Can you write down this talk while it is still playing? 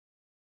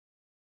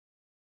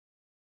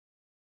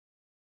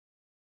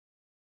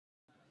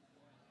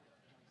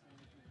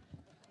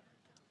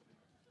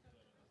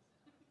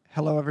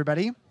Hello,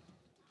 everybody.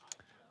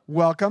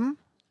 Welcome.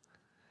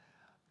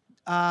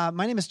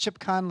 My name is Chip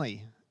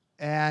Conley,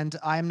 and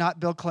I'm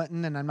not Bill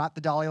Clinton, and I'm not the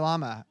Dalai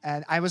Lama.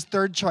 And I was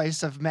third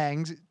choice of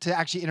Meng to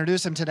actually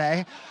introduce him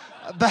today.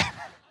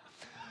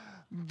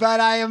 But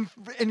I am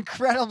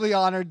incredibly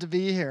honored to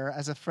be here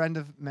as a friend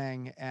of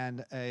Meng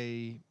and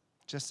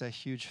just a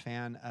huge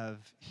fan of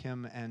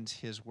him and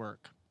his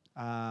work.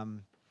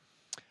 In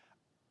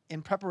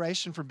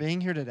preparation for being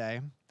here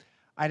today,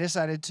 I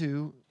decided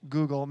to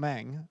Google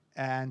Meng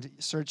and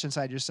search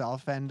inside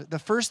yourself. And the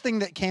first thing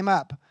that came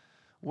up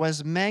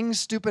was Meng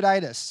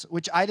Stupiditis,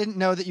 which I didn't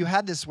know that you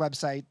had this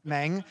website,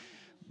 Meng.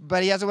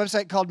 But he has a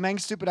website called Meng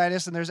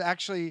Stupiditis, and there's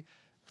actually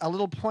a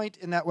little point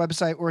in that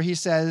website where he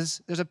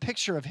says, there's a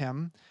picture of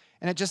him,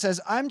 and it just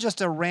says, I'm just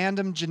a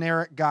random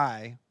generic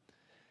guy.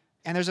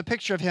 And there's a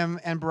picture of him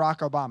and Barack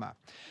Obama.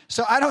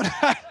 So I don't...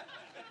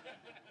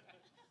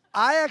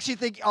 I actually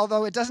think,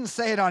 although it doesn't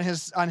say it on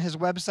his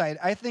website,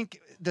 I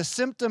think the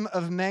symptom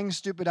of Meng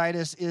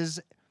Stupiditis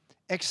is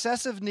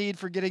excessive need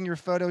for getting your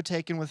photo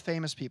taken with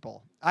famous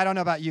people. I don't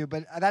know about you,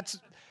 but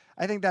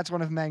I think that's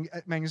one of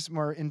Meng's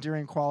more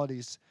enduring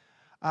qualities.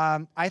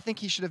 I think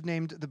he should have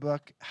named the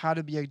book How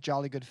to Be a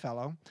Jolly Good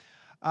Fellow.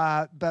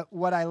 But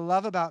what I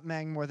love about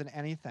Meng more than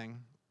anything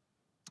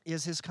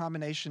is his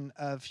combination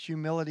of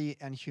humility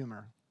and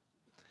humor.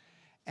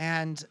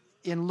 And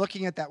in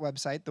looking at that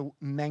website, the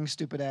Meng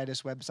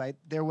Stupiditis website,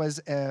 there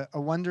was a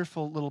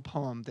wonderful little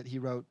poem that he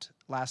wrote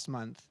last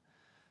month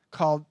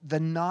called The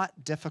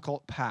Not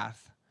Difficult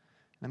Path.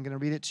 And I'm going to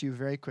read it to you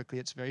very quickly.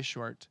 It's very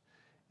short,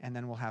 and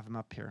then we'll have him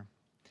up here.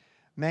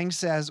 Meng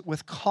says,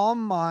 with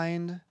calm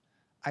mind,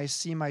 I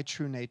see my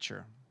true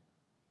nature.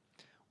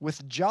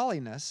 With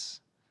jolliness,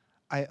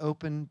 I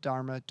open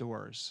Dharma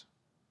doors.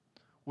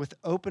 With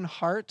open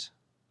heart,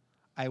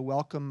 I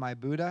welcome my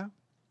Buddha.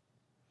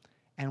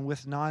 And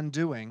with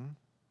non-doing,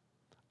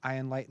 I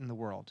enlighten the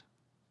world.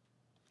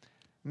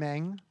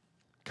 Meng,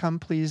 come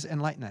please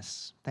enlighten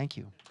us. Thank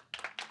you.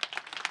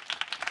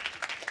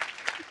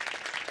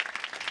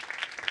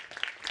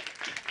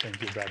 Thank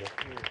you, brother.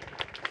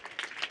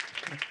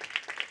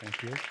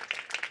 Thank you.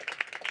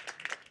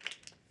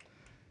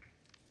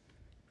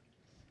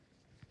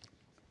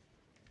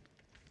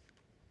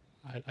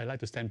 I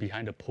like to stand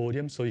behind the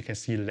podium so you can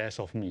see less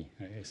of me.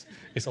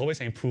 It's always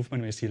an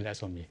improvement when you see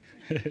less of me.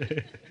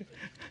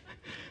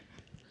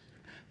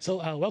 So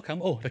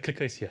welcome. Oh, the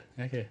clicker is here.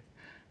 Okay.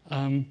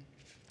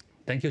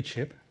 Thank you,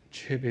 Chip.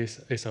 Chip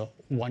is a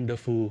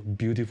wonderful,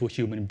 beautiful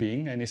human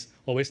being, and it's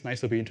always nice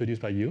to be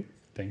introduced by you.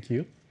 Thank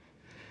you.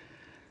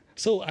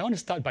 So I want to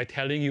start by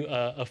telling you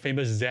a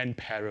famous Zen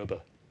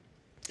parable.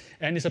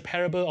 And it's a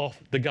parable of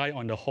the guy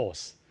on the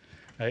horse.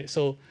 Right?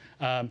 So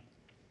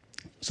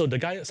some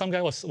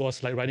guy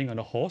was like riding on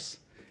a horse,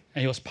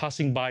 and he was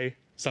passing by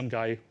some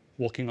guy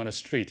walking on the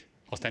street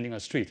or standing on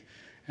the street.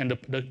 And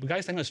the guy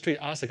standing on the street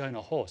asked the guy on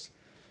the horse,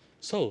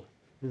 so,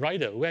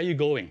 rider, where are you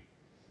going?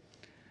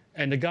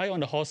 And the guy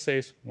on the horse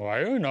says, well,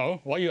 I don't know.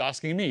 Why are you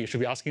asking me? You should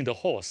be asking the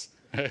horse.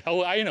 How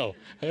would I know?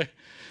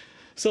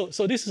 So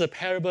this is a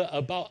parable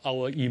about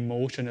our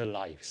emotional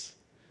lives.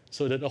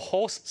 So that the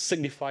horse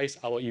signifies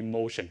our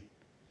emotion,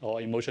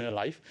 our emotional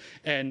life.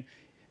 And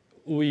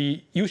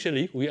we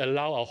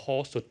allow our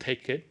horse to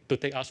take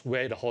us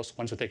where the horse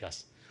wants to take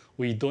us.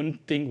 We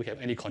don't think we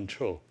have any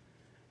control.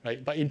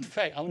 Right? But in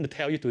fact, I want to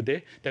tell you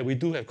today that we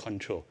do have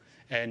control.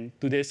 And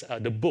today's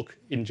the book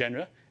in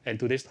general, and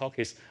today's talk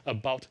is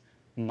about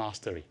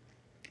mastery.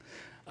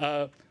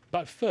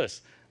 But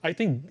first, I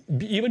think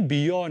even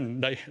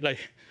beyond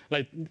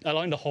like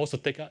allowing the horse to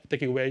take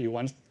it where you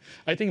want,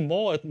 I think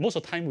most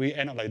of the time we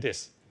end up like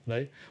this,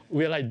 right?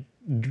 We're like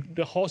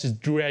the horse is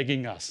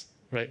dragging us,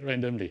 right,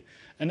 randomly,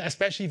 and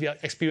especially if you are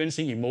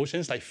experiencing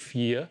emotions like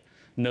fear,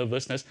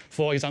 nervousness.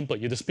 For example,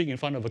 you have to speak in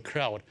front of a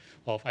crowd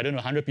of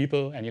 100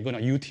 people, and you're going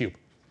to YouTube.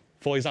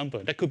 For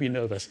example, that could be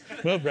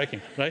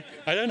nerve-wracking, right?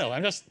 I don't know.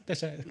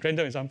 That's a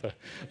random example.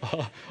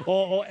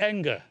 Or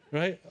anger,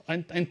 right?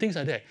 And things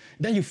like that.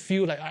 Then you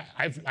feel like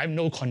I've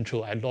no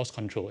control. I lost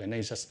control, and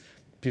then it's just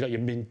feel like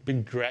you're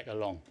being dragged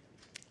along.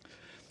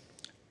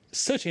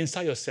 Search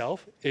inside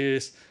yourself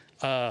is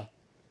the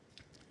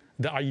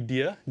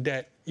idea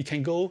that you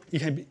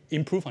can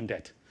improve on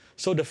that.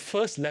 So the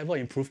first level of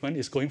improvement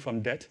is going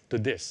from that to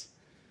this,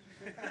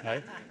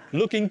 right?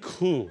 Looking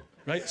cool,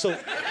 right? So.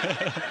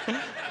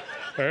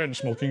 And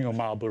smoking a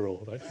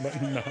Marlboro, right?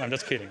 But no, I'm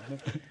just kidding.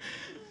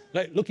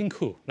 Like looking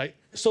cool, like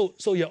so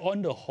you're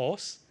on the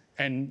horse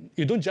and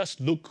you don't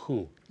just look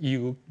cool.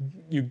 You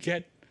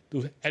get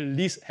to at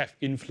least have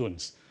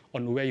influence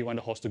on where you want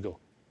the horse to go,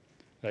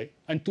 right?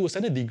 And to a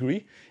certain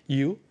degree,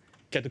 you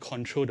get to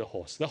control the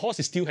horse. The horse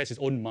still has its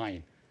own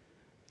mind.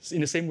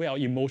 In the same way, our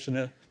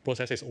emotional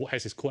process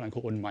has its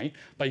quote-unquote own mind,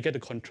 but you get to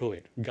control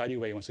it, guide it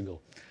where it wants to go.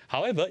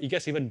 However, it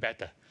gets even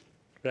better,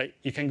 right?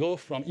 You can go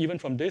from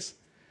this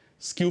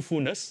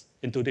skillfulness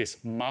into this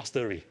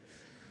mastery,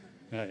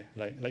 right?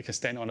 Like can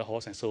stand on the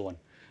horse and so on.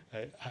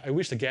 I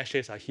wish the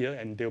Gashes are here,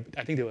 and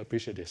I think they'll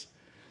appreciate this.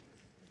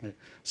 Right?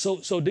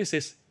 So this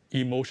is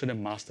emotional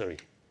mastery.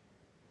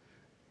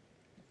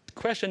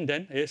 question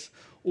then is,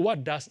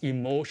 what does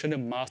emotional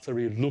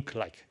mastery look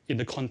like in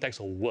the context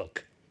of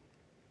work?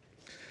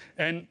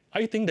 And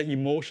I think that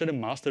emotional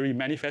mastery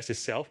manifests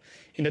itself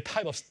in the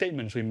type of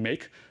statements we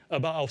make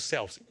about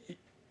ourselves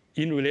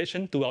in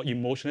relation to our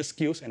emotional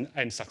skills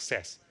and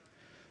success.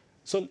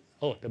 So,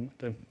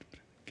 the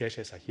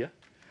gadgets are here.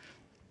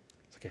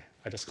 Okay,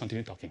 I just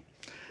continue talking.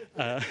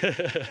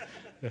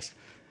 Yes.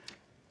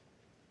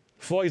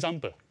 For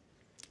example,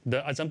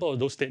 the example of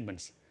those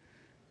statements,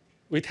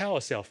 we tell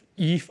ourselves,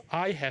 if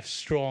I have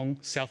strong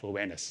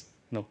self-awareness,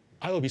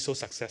 I will be so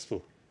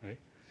successful, right?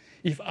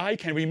 If I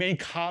can remain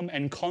calm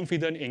and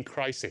confident in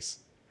crisis,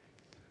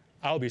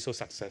 I'll be so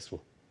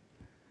successful.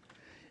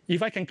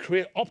 If I can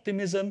create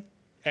optimism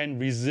and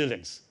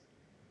resilience,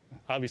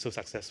 I'll be so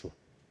successful.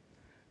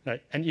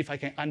 Right? And if I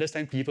can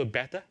understand people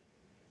better,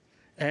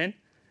 and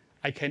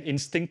I can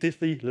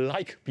instinctively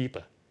like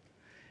people,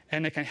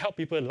 and I can help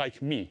people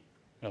like me,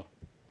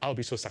 I'll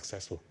be so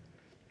successful.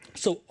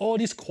 So all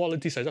these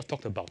qualities I just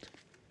talked about,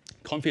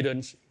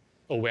 confidence,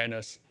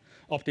 awareness,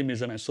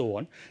 optimism, and so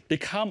on, they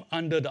come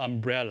under the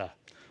umbrella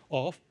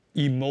of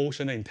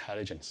emotional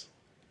intelligence,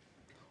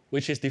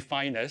 which is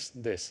defined as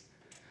this.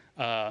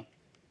 The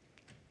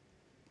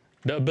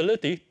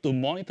ability to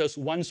monitor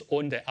one's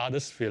own and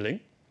others' feeling,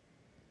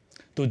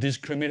 to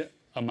discriminate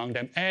among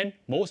them, and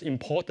most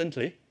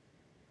importantly,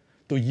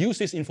 to use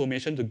this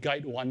information to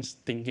guide one's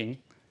thinking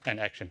and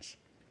actions.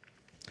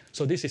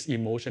 So this is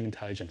emotional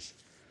intelligence.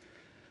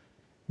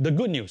 The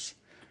good news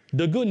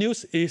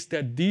is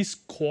that these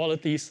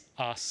qualities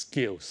are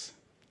skills.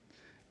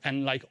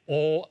 And like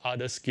all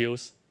other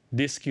skills,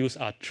 these skills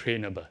are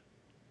trainable.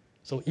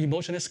 So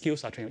emotional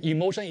skills are trainable.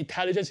 Emotional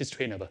intelligence is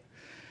trainable.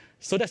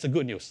 So that's the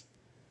good news.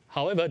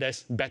 However,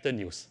 there's better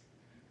news.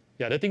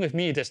 Yeah, the thing with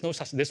me, there's no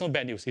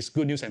bad news. It's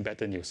good news and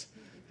better news.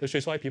 Which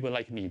is why people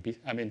like me.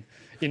 I mean,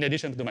 in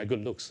addition to my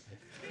good looks.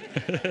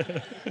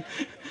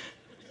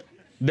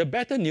 The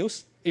better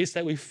news is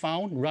that we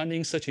found,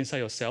 running Search Inside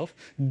Yourself,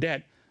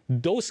 that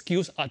those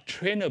skills are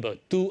trainable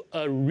to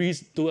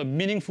a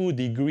meaningful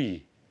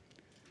degree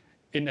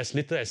in as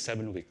little as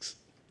 7 weeks.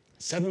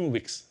 7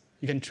 weeks,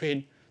 you can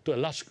train to a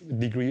large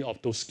degree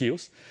of those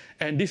skills.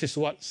 And this is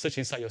what Search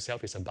Inside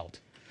Yourself is about.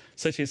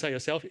 Search Inside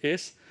Yourself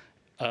is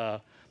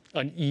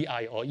an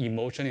EI, or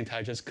Emotional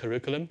Intelligence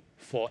curriculum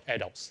for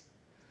adults.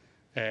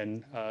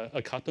 And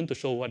a cartoon to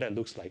show what that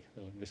looks like.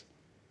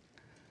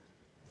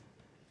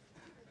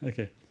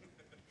 Okay.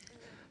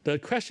 The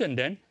question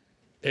then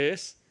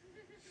is,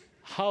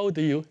 how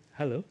do you,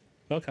 hello,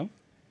 welcome.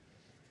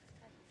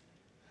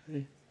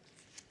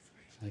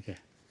 Okay.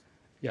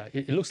 Yeah,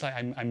 it looks like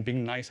I'm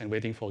being nice and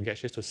waiting for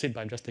Geshes to sit, but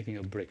I'm just taking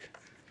a break.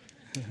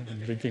 I'm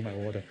drinking my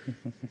water.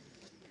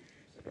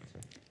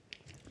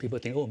 People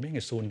think, oh, Ming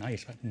is so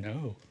nice, but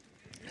no.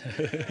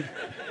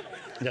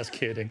 Just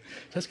kidding,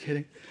 just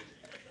kidding.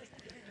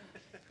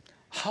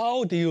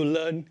 How do you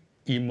learn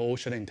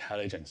emotional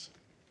intelligence?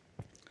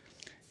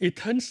 It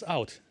turns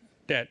out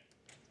that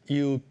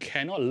you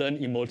cannot learn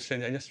emotional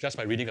intelligence just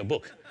by reading a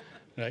book,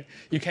 right?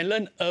 You can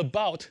learn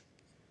about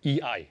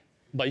EI,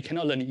 but you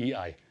cannot learn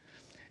EI.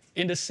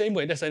 In the same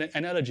way, there's an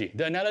analogy.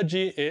 The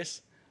analogy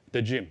is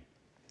the gym,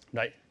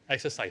 right?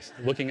 Exercise,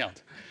 working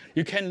out.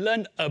 You can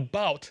learn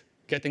about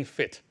getting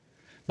fit,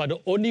 but the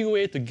only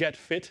way to get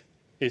fit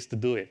is to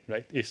do it,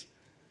 right? Is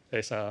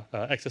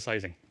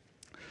exercising.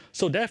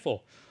 So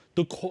therefore,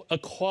 to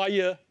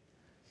acquire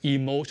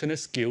emotional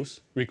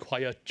skills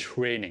require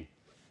training,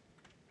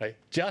 right?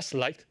 Just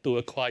like to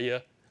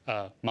acquire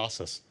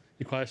muscles,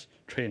 requires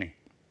training.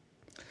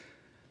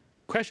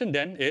 Question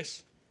then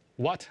is,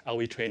 what are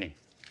we training?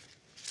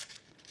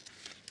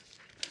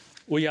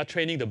 We are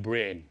training the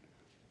brain.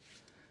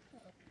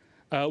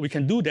 We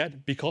can do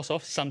that because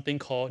of something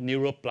called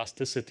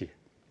neuroplasticity,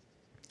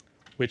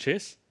 which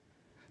is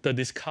the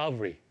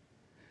discovery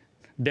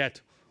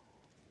that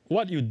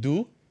what you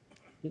do,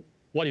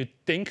 what you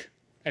think,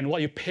 and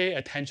what you pay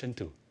attention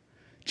to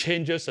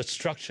changes the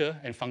structure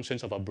and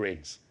functions of our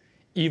brains,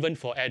 even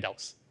for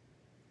adults,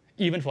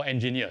 even for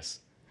engineers.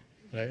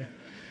 Right?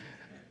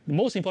 The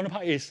most important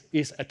part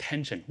is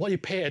attention. What you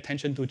pay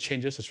attention to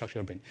changes the structure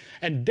of the brain.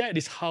 And that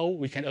is how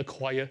we can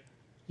acquire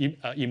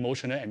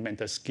emotional and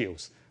mental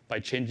skills, by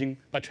training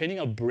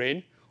our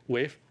brain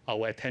with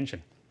our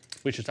attention,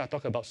 which I'll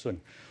talk about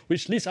soon.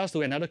 Which leads us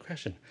to another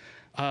question.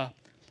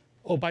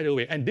 Oh, by the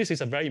way, and this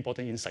is a very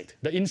important insight,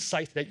 the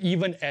insight that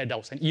even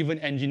adults and even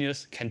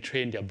engineers can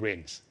train their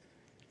brains.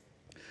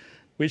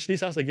 Which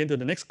leads us again to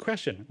the next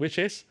question, which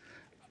is,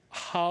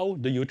 how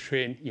do you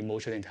train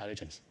emotional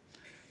intelligence?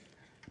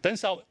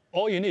 Turns out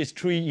all you need is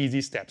 3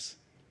 easy steps.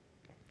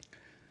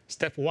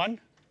 Step 1,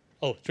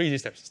 3 easy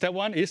steps. Step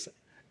 1 is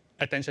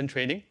attention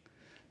training.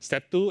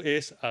 Step 2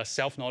 is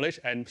self-knowledge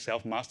and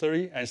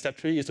self-mastery. And step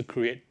 3 is to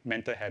create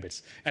mental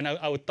habits. And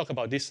I will talk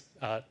about this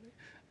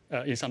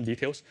in some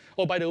details.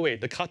 Oh, by the way,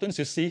 the cartoons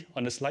you see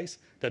on the slides,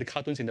 they're the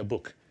cartoons in the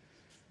book.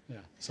 Yeah,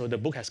 so the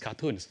book has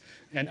cartoons.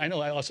 And I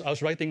know I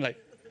was writing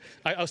like,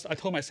 I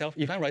told myself,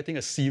 if I'm writing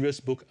a serious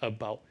book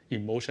about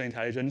emotional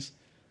intelligence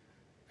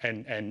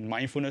and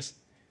mindfulness,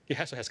 it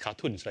has to have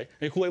cartoons, right?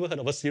 And who ever heard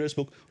of a serious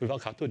book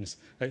without cartoons,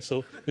 right?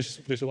 So this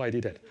is why I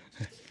did that.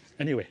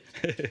 Anyway,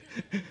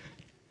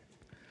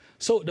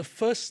 so the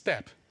first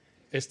step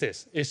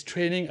is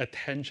training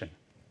attention,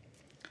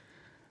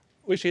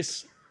 which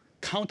is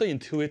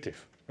counterintuitive,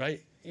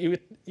 right? If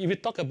we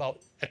talk about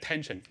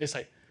attention, it's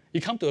like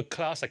you come to a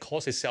class that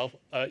calls itself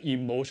an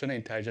emotional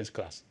intelligence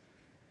class.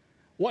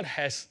 What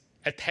has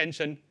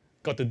attention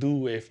got to do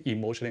with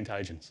emotional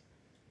intelligence?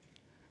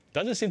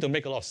 Doesn't seem to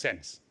make a lot of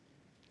sense.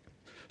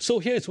 So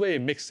here's where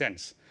it makes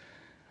sense.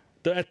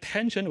 The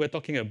attention we're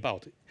talking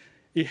about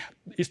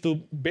is to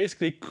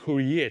basically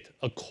create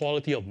a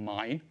quality of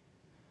mind,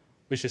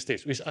 which is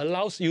this, which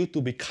allows you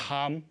to be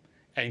calm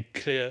and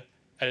clear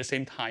at the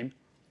same time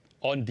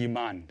on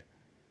demand.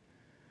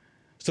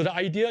 So the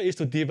idea is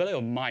to develop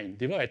your mind,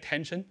 develop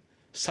attention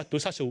to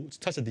such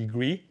a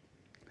degree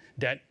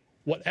that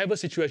whatever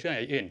situation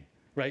you're in,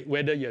 right,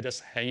 whether you're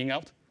just hanging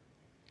out,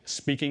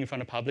 speaking in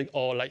front of public,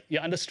 or like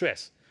you're under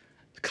stress,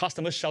 the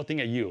customers shouting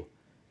at you,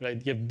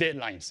 right, you have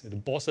deadlines, the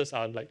bosses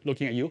are like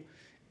looking at you,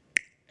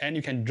 and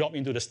you can drop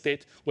into the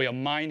state where your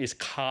mind is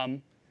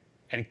calm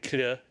and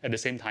clear at the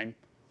same time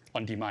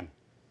on demand.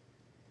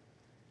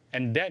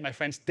 And that, my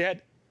friends,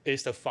 that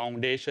is the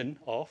foundation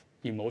of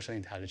emotional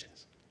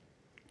intelligence.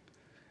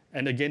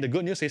 And again, the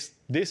good news is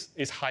this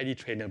is highly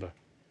trainable.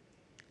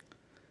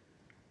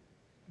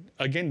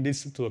 Again,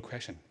 this is to a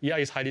question. Yeah,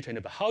 it's highly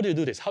trainable. How do you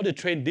do this? How do you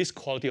train this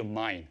quality of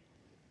mind?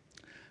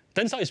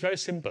 Turns out it's very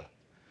simple.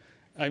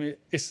 I mean,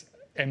 it's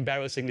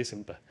embarrassingly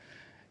simple.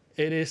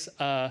 It is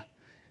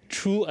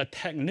through a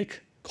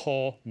technique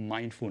called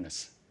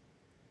mindfulness.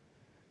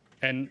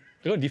 And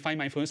you're going to define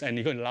mindfulness, and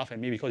you're going to laugh at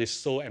me because it's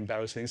so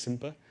embarrassingly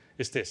simple.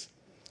 It's this.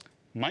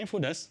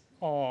 Mindfulness,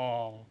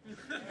 oh.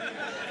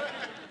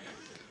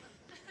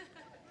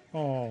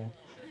 Oh.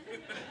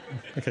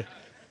 Okay.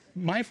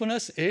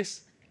 Mindfulness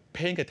is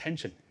paying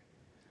attention,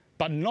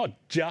 but not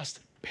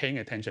just paying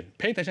attention.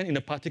 Paying attention in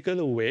a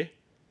particular way,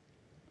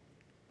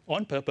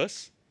 on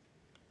purpose,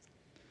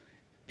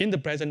 in the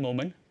present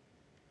moment,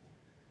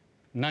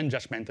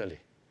 non-judgmentally.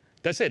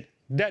 That's it.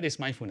 That is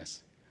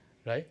mindfulness,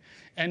 right?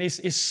 And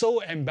it's so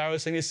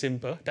embarrassingly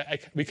simple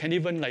that we can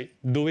even like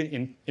do it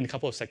in a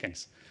couple of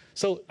seconds.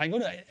 So I'm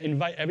going to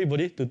invite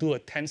everybody to do a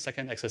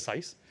 10-second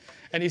exercise.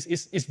 And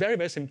it's very,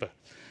 very simple.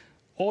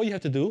 All you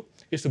have to do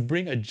is to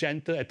bring a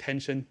gentle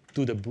attention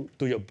to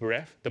your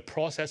breath, the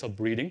process of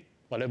breathing,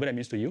 whatever that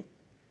means to you.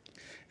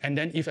 And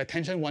then if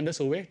attention wanders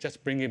away,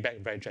 just bring it back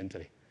very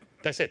gently.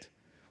 That's it.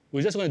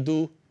 We're just going to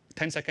do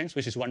 10 seconds,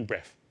 which is one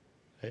breath.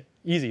 Okay?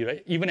 Easy,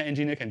 right? Even an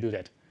engineer can do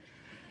that.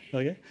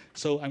 Okay?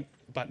 So,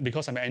 but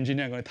because I'm an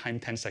engineer, I'm going to time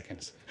 10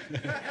 seconds.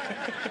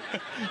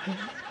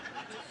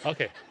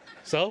 Okay.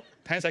 So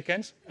 10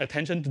 seconds,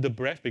 attention to the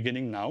breath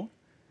beginning now.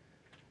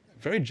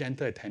 Very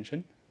gentle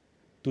attention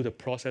to the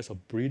process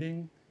of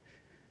breathing.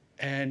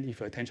 And if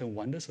your attention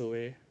wanders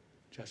away,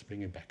 just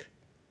bring it back.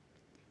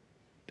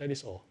 That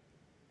is all.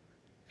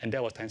 And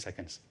that was 10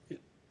 seconds.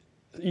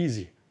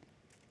 Easy.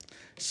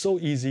 So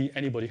easy,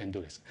 anybody can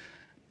do this.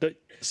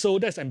 So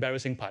that's the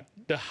embarrassing part.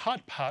 The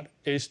hard part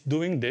is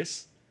doing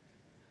this,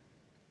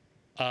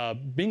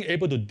 being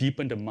able to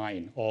deepen the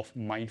mind of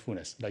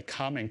mindfulness, like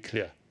calm and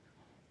clear.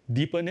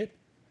 Deepen it,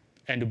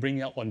 and to bring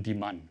it out on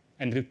demand,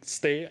 and to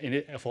stay in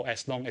it for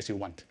as long as you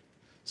want.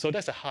 So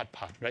that's the hard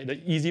part, right? The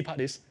easy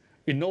part is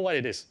we know what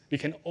it is. We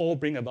can all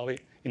bring about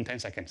it in 10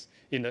 seconds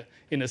in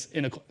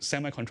a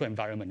semi-controlled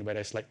environment where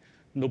there's like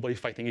nobody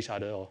fighting each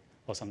other or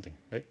something,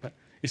 right? But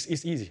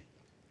it's easy.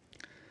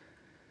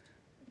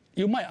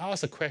 You might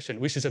ask a question,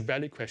 which is a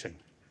valid question.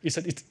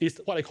 It's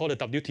what I call the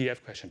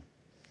WTF question,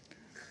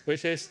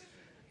 which is,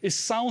 it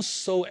sounds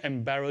so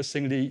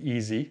embarrassingly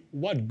easy.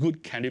 What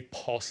good can it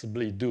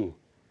possibly do,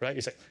 right?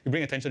 It's like you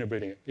bring attention to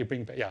breathing. You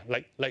bring back, yeah,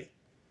 like,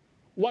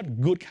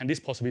 what good can this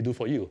possibly do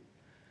for you?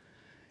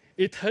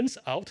 It turns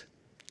out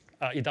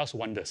it does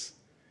wonders.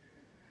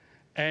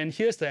 And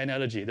here's the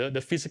analogy, the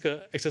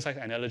physical exercise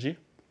analogy.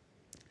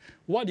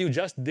 What you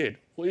just did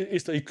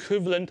is the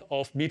equivalent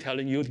of me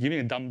telling you, giving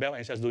a dumbbell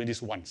and just doing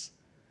this once.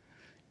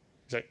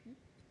 It's like,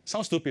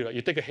 sounds stupid, right?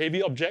 You take a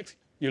heavy object,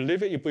 you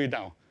lift it, you put it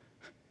down.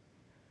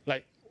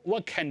 Like,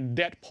 what can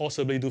that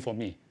possibly do for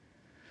me?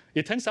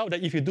 It turns out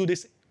that if you do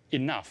this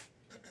enough,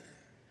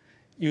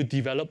 you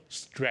develop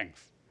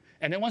strength.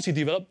 And then once you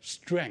develop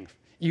strength,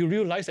 you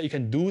realize that you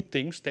can do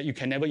things that you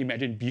can never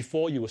imagine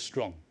before you were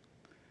strong.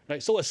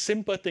 Right? So a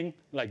simple thing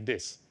like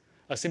this,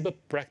 a simple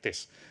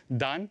practice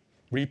done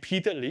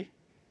repeatedly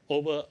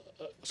over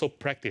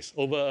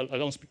a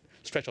long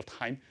stretch of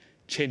time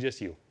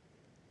changes you.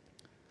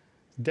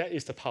 That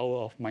is the power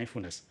of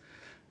mindfulness.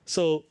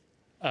 So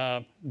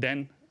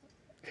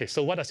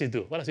so what does it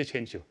do? What does it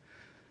change you?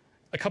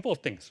 A couple of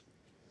things.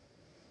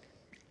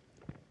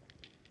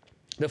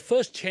 The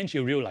first change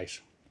you realize,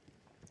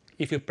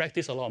 if you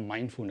practice a lot of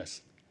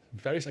mindfulness,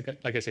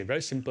 like I say,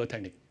 very simple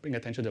technique, bring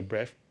attention to the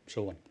breath,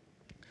 so on.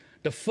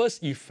 The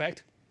first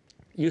effect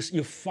is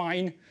you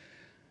find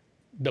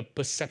the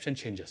perception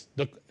changes.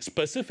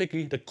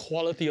 Specifically, the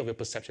quality of your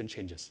perception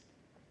changes.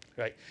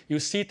 Right? You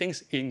see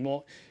things in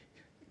more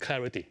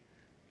clarity,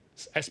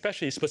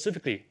 especially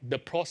specifically the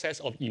process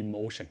of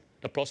emotion,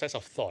 the process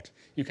of thought.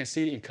 You can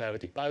see it in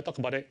clarity, but I'll talk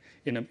about it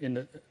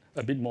in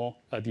a bit more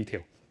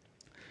detail.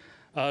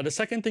 The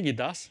second thing it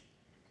does,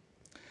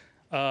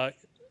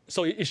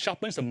 so it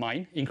sharpens the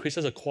mind,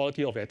 increases the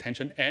quality of the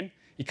attention, and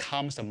it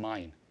calms the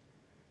mind.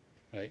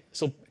 Right?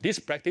 So this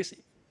practice,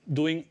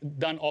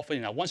 done often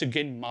enough, once you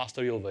gain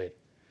mastery over it,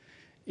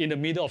 in the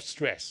middle of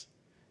stress,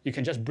 you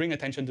can just bring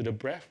attention to the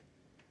breath,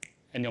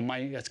 and your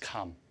mind gets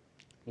calm,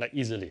 like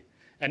easily.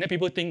 And then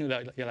people think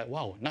that you're like,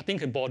 wow, nothing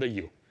can bother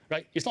you,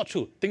 right? It's not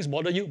true. Things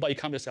bother you, but you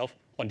calm yourself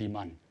on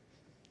demand.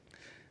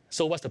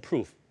 So what's the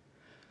proof?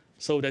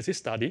 So there's this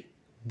study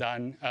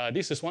done.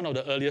 This is one of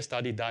the earliest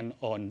studies done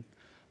on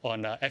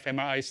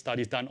fMRI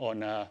studies done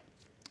on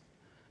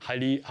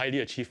highly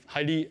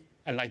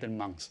enlightened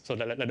monks. So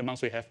like the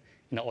monks we have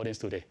in the audience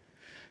today.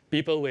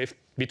 People with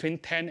between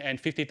 10 and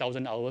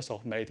 50,000 hours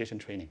of meditation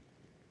training.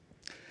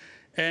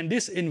 And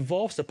this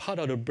involves the part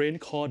of the brain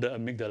called the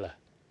amygdala,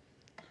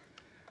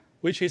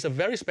 which is a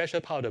very special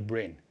part of the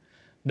brain.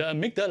 The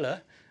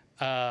amygdala,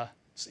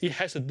 it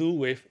has to do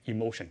with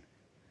emotion.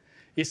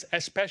 It's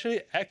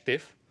especially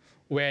active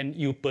when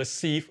you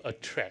perceive a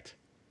threat.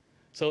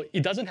 So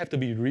it doesn't have to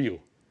be real,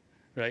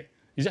 right?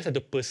 You just have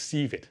to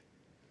perceive it.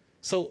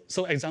 So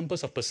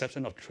examples of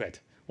perception of threat.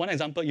 One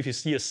example, if you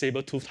see a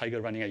saber-toothed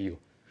tiger running at you,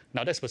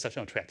 now that's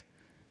perception of threat,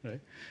 right?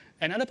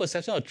 Another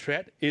perception of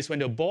threat is when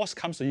the boss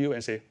comes to you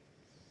and say,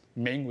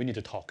 Meng, we need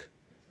to talk.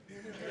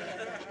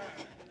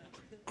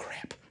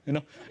 Crap,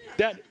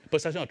 that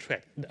perception of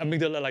threat, the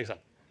amygdala lights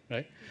up,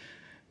 right?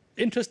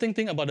 Interesting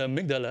thing about the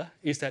amygdala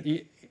is that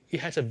it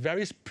has a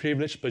very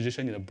privileged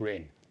position in the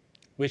brain,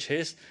 which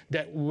is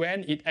that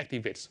when it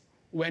activates,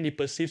 when it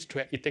perceives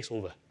threat, it takes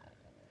over.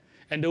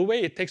 And the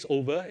way it takes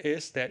over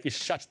is that it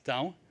shuts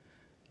down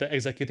the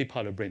executive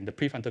part of the brain, the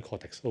prefrontal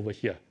cortex over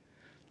here.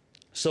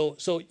 So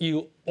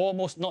you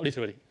almost, not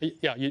literally,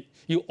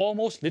 you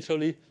almost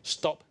literally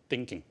stop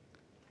thinking.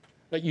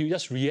 Like you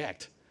just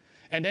react.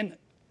 And then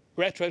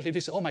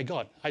retroactively say, oh my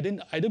God, I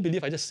don't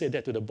believe I just said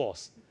that to the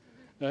boss.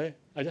 Right?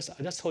 I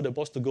just told the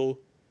boss to go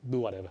do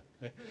whatever.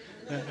 Right?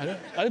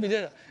 I don't believe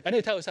that. And then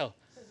you tell yourself,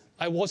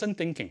 I wasn't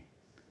thinking.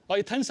 Or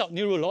it turns out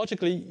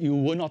neurologically you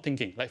were not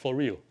thinking, like for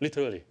real,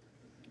 literally.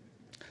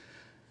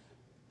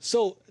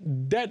 So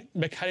that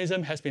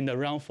mechanism has been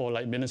around for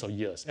like millions of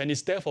years, and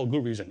it's there for a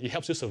good reason. It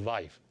helps you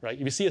survive, right?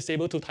 If you see a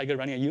saber-toothed tiger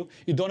running at you,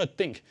 you don't want to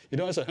think. You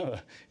don't want to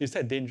say, is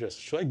that dangerous?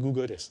 Should I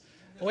Google this?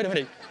 Oh, wait a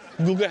minute,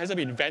 Google hasn't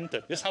been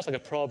invented. This sounds like a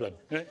problem.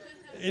 Right?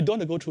 You don't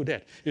want to go through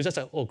that. You just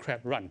like, oh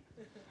crap, run,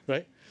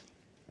 right?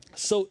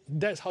 So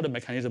that's how the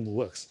mechanism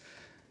works.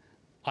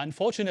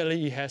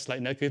 Unfortunately, it has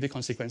like negative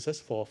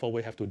consequences for what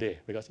we have today,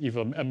 because if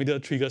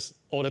amygdala triggers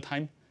all the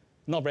time,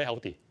 not very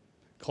healthy,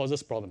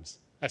 causes problems.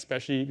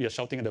 Especially if you're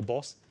shouting at the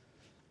boss,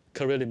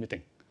 career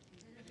limiting.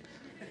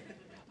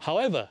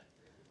 However,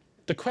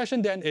 the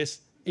question then is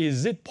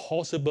it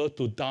possible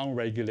to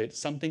downregulate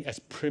something as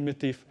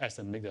primitive as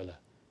the amygdala?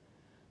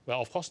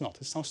 Well, of course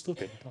not. It sounds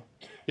stupid.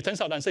 It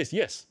turns out the answer is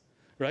yes,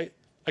 right?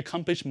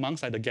 Accomplished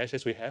monks like the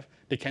Geshes we have,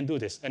 they can do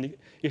this. And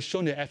it's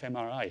shown in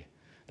fMRI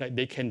that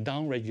they can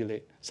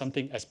downregulate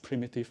something as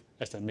primitive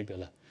as the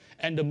amygdala.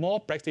 And the more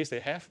practice they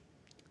have,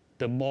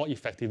 the more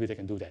effectively they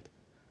can do that.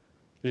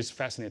 It is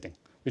fascinating.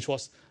 This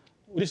was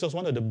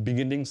one of the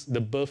beginnings,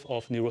 the birth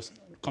of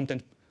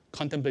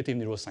contemplative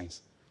neuroscience,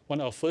 one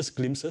of our first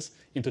glimpses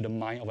into the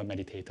mind of a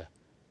meditator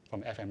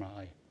from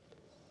fMRI.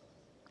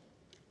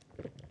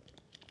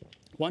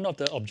 One of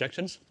the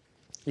objections,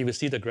 if you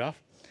see the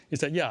graph, is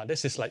that, yeah,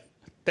 this is like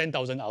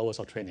 10,000 hours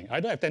of training. I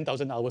don't have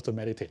 10,000 hours to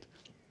meditate.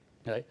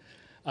 Right?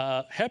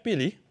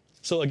 Happily,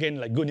 so again,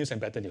 like good news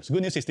and better news.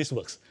 Good news is this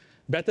works.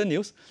 Better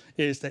news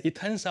is that it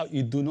turns out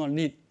you do not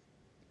need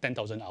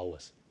 10,000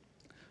 hours.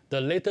 The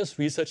latest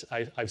research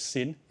I've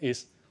seen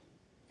is,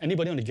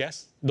 anybody want to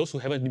guess? Those who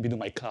haven't been to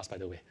my class, by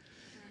the way.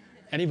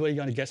 Anybody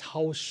want to guess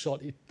how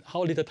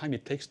little time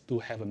it takes to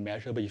have a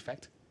measurable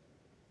effect?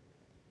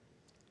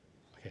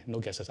 Okay, no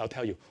guesses, I'll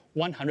tell you.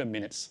 100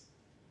 minutes,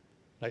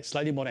 like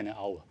slightly more than an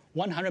hour.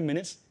 100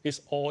 minutes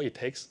is all it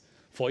takes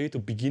for you to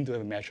begin to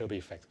have a measurable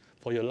effect,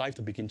 for your life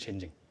to begin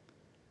changing.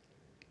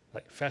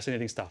 Like,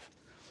 fascinating stuff.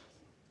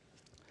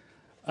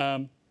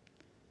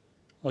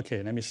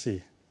 Okay, let me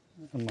see.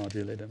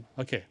 Modulate them.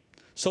 Okay,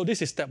 so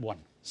this is step one.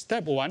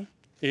 Step one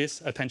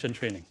is attention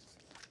training.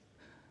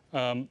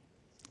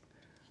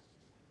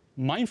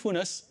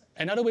 Mindfulness,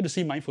 another way to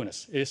see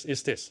mindfulness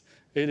is this.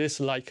 It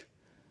is like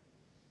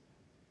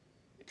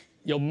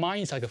your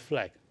mind is like a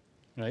flag,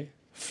 right?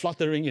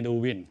 Fluttering in the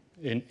wind,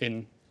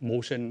 in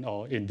motion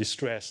or in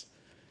distress.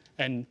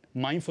 And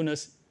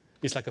mindfulness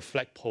is like a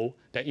flagpole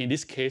that in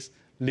this case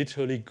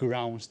literally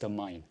grounds the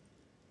mind.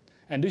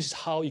 And this is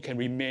how you can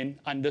remain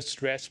under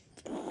stress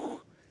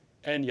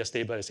and you're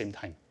stable at the same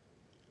time.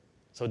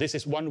 So this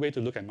is one way to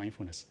look at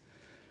mindfulness.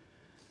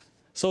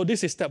 So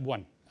this is step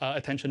one,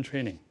 attention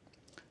training.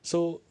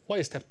 So what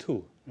is step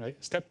two? Right?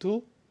 Step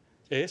two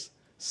is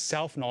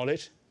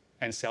self-knowledge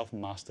and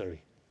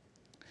self-mastery.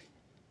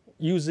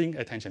 Using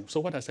attention. So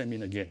what does that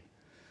mean again?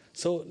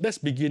 So let's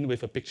begin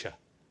with a picture.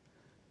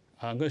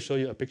 I'm going to show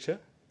you a picture.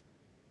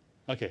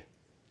 Okay.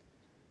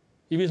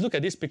 If you look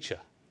at this picture,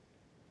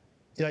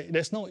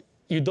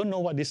 you don't know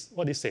what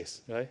this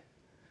says, right?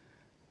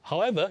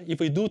 However, if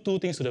we do two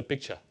things to the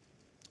picture,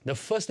 the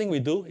first thing we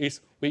do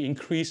is we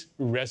increase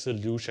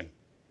resolution.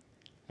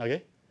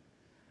 Okay?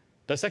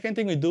 The second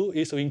thing we do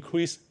is we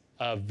increase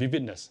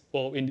vividness.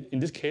 Or in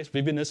this case,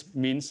 vividness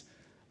means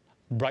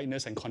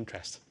brightness and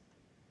contrast.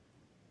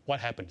 What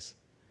happens?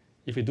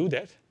 If you do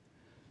that,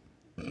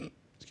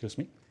 excuse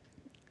me,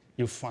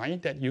 you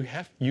find that you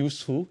have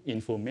useful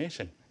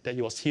information that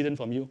was hidden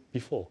from you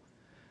before,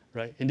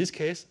 right? In this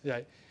case,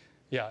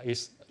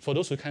 for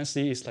those who can't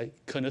see, it's like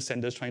Colonel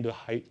Sanders trying to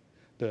hide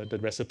the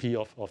recipe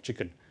of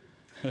chicken.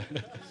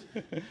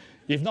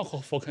 If not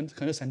for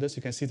Colonel Sanders,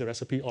 you can see the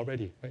recipe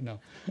already right now.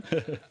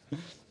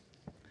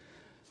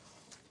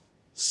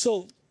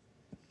 So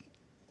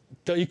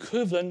the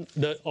equivalent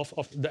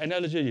of the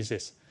analogy is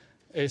this,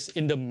 is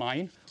in the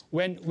mind,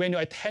 when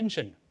your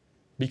attention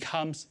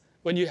becomes,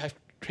 when you have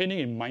training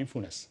in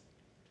mindfulness,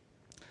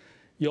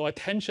 your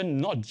attention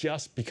not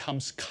just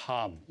becomes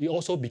calm, it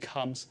also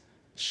becomes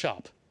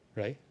sharp,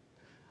 right?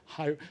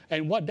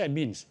 And what that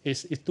means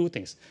is two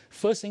things.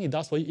 First thing it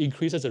does for you,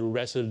 increases the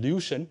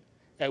resolution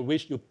at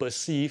which you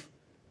perceive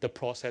the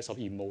process of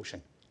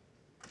emotion.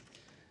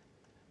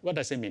 What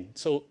does it mean?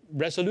 So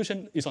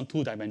resolution is on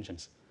two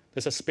dimensions.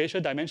 There's a spatial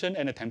dimension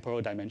and a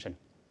temporal dimension.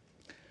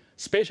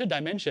 Spatial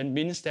dimension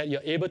means that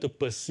you're able to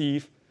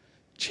perceive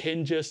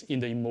changes in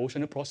the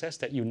emotional process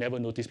that you never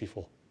noticed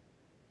before.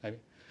 Right?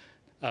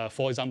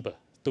 For example,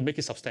 to make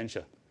it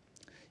substantial,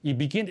 you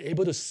begin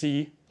able to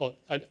see, or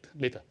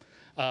later,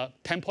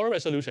 temporal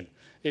resolution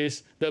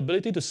is the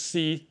ability to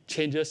see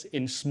changes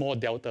in small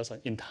deltas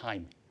in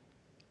time.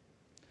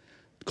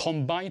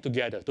 Combined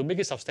together, to make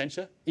it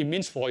substantial, it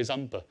means, for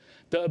example,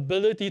 the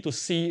ability to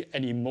see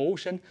an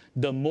emotion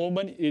the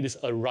moment it is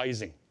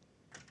arising,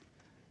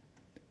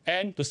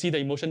 and to see the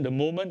emotion the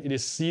moment it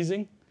is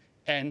ceasing,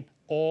 and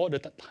all the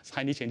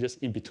tiny changes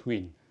in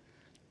between.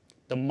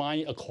 The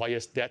mind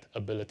acquires that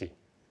ability.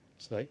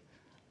 Sorry.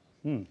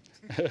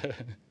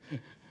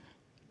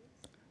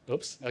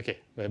 Oops. Okay,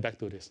 we're back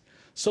to this.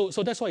 So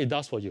that's what it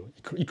does for you.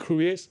 It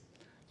creates.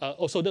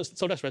 So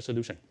that's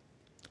resolution.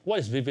 What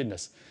is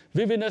vividness?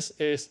 Vividness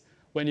is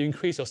when you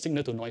increase your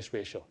signal-to-noise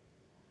ratio,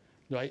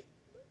 right?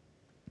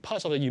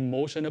 Parts of the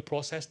emotional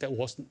process that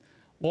was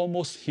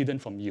almost hidden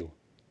from you,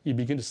 you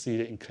begin to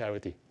see it in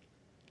clarity.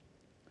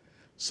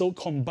 So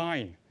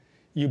combined,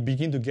 you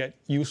begin to get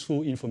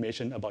useful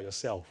information about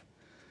yourself.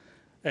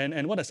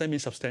 And what does that mean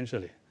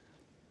substantially?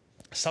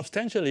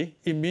 Substantially,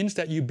 it means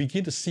that you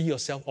begin to see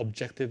yourself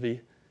objectively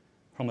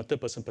from a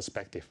third-person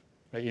perspective.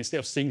 Right? Instead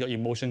of seeing your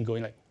emotion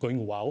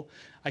going wild,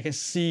 I can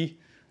see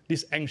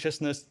this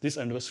anxiousness, this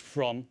unrest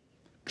from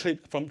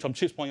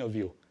Chip's point of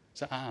view.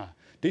 So,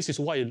 this is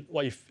what it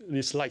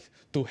is like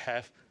to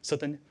have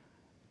certain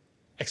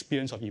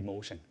experience of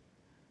emotion.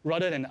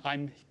 Rather than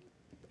I'm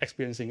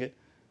experiencing it,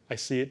 I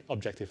see it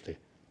objectively.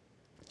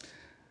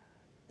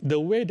 The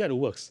way that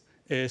works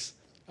is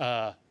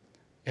it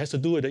has to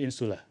do with the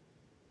insula.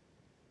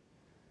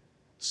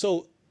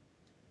 So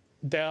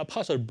there are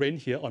parts of the brain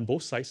here on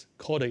both sides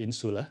called the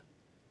insula,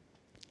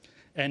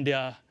 and they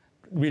are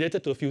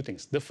related to a few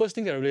things. The first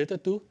thing they're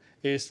related to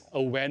is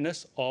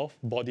awareness of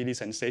bodily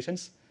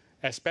sensations,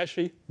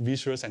 especially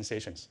visual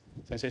sensations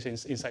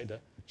inside the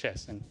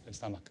chest and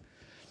stomach.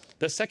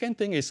 The second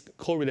thing is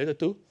correlated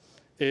to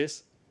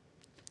is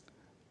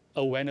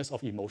awareness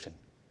of emotion.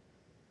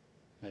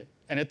 Right?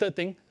 And the third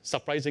thing,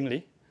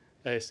 surprisingly,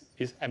 is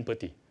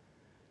empathy.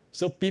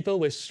 So people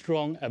with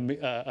strong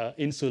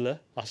insula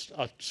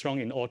are strong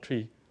in all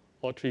three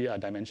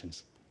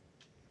dimensions.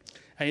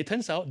 And it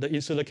turns out the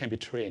insula can be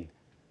trained.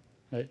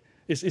 Right?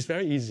 It's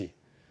very easy.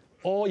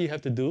 All you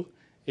have to do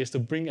is to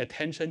bring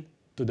attention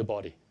to the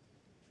body.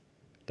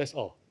 That's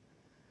all.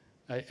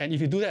 Right? And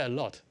if you do that a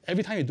lot,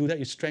 every time you do that,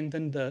 you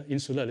strengthen the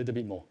insula a little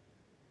bit more.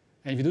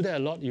 And if you do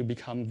that a lot, you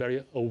become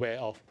very aware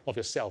of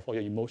yourself or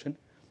your emotion.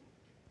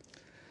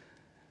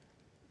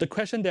 The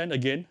question then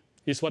again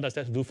is, what does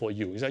that do for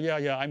you? It's like,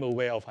 I'm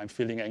aware of I'm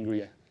feeling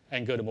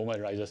anger the moment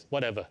it arises,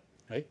 whatever,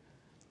 right?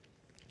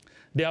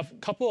 There are a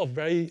couple of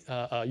very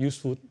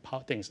useful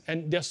things,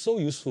 and they're so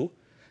useful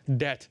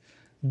that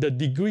the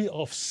degree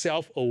of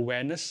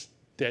self-awareness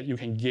that you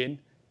can gain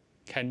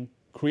can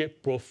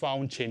create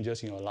profound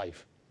changes in your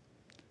life.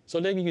 So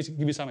let me give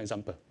you some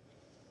example.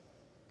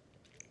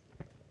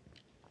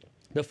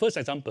 The first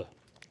example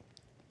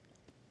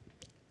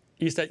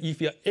is that if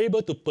you're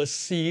able to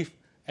perceive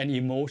an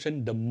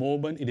emotion the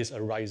moment it is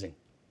arising,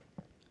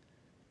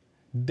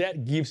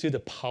 that gives you the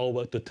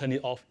power to turn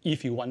it off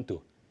if you want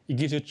to. It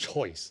gives you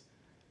choice,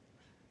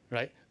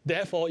 right?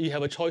 Therefore, you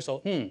have a choice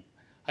of,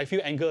 I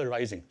feel anger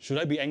arising. Should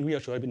I be angry or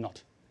should I be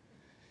not?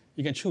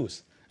 You can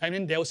choose. I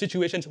mean, there were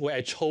situations where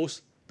I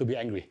chose to be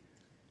angry,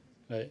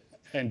 right?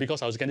 And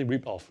because I was getting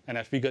ripped off, and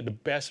I figured the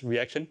best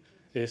reaction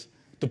is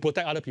to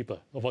protect other people.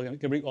 Avoid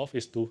getting ripped off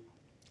is to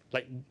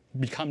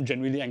become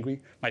genuinely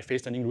angry, my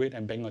face turning red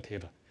and bang on the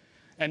table.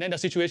 And then the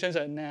situation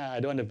said, nah, I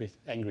don't want to be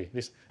angry,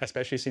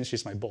 especially since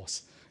she's my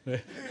boss.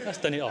 Right? Let's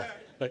turn it off.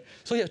 Right?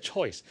 So you have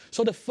choice.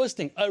 So the first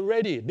thing,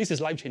 already, this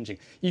is life-changing.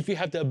 If you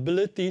have the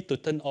ability to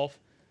turn off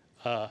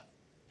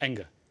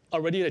anger,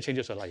 already that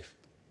changes your life.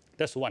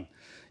 That's one.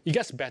 It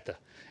gets better.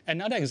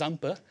 Another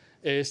example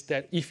is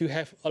that if you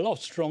have a lot of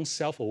strong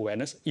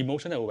self-awareness,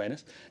 emotional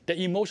awareness,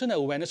 the emotional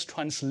awareness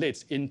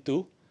translates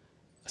into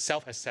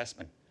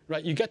self-assessment.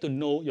 Right? You get to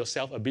know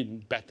yourself a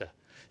bit better.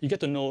 You get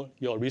to know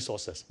your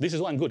resources. This is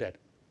what I'm good at.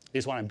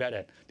 This is what I'm bad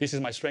at. This is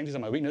my strengths, these are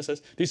my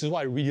weaknesses. This is what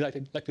I really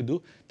like to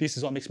do. This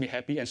is what makes me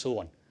happy, and so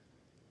on.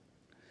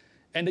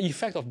 And the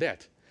effect of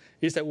that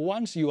is that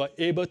once you are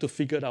able to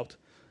figure out,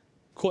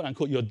 quote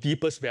unquote, your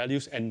deepest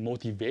values and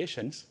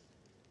motivations,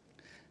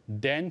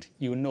 then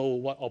you know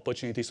what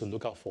opportunities to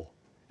look out for.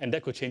 And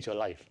that could change your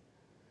life.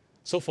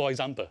 So for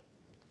example,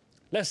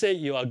 let's say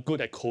you are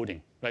good at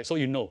coding, right? So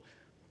you know,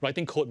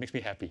 writing code makes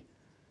me happy.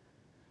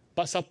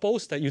 But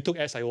suppose that you took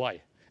SIY,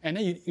 and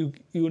then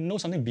you know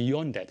something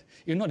beyond that.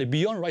 You know that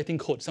beyond writing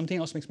code, something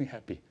else makes me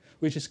happy,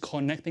 which is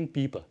connecting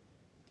people.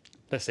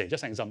 Let's say,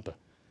 just an example.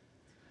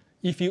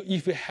 If you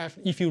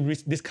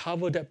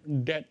discover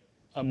that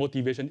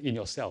motivation in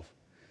yourself,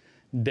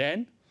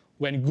 then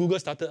when Google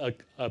started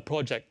a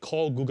project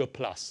called Google+,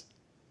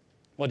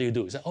 what do?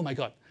 You say, oh my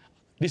God,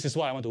 this is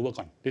what I want to work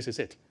on. This is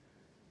it,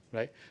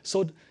 right?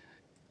 So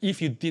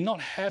if you did not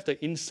have the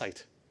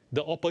insight,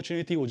 the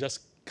opportunity will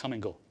just come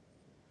and go.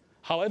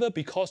 However,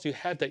 because you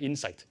have the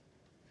insight,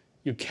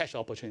 you catch the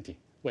opportunity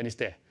when it's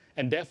there.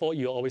 And therefore,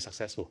 you're always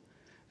successful.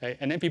 Right?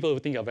 And then people will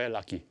think you're very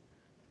lucky.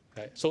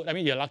 Right? So, I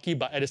mean, you're lucky,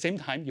 but at the same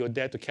time, you're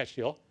there to catch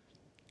your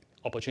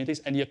opportunities.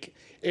 And you're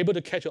able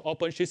to catch your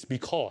opportunities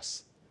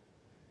because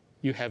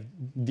you have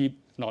deep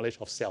knowledge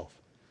of self.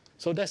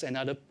 So that's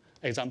another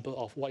example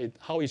of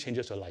how it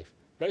changes your life.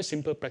 Very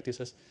simple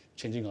practices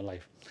changing your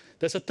life.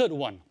 There's a third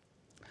one,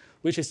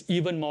 which is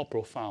even more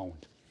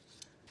profound,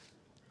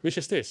 which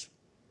is this.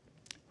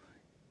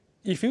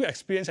 If you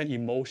experience an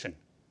emotion,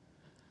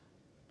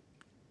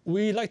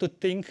 we like to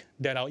think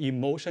that our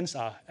emotions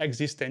are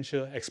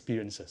existential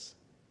experiences.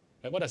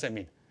 Right? What does that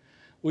mean?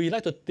 We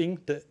like to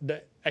think that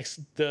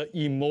the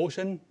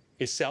emotion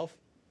itself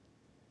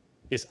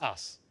is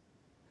us.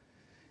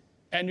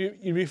 And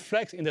it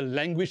reflects in the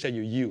language that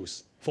you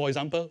use. For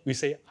example, we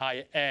say,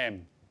 I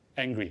am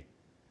angry.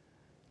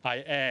 I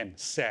am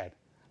sad.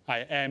 I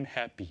am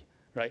happy.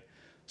 Right?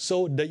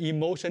 So the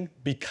emotion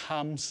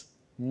becomes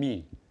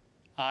me.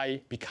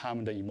 I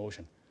become the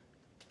emotion.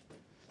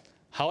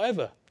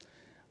 However,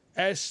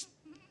 as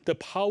the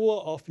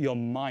power of your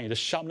mind, the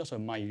sharpness of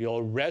mind,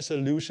 your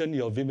resolution,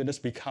 your vividness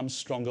becomes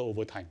stronger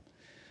over time,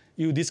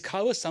 you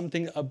discover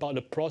something about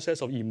the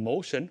process of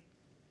emotion,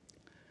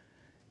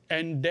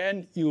 and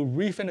then you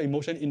reframe the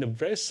emotion in a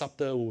very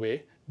subtle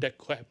way that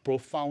could have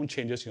profound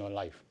changes in your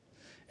life.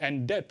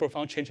 And that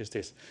profound change is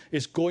this.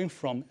 It's going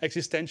from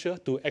existential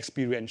to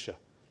experiential,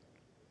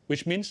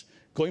 which means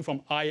going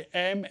from I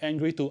am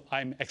angry to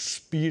I'm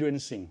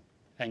experiencing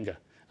anger.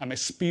 I'm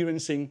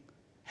experiencing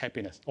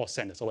happiness or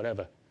sadness or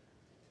whatever.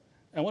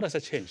 And what does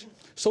that change?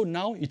 So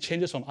now it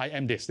changes from I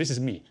am this is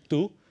me,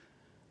 to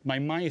my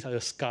mind is like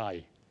a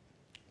sky,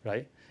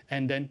 right?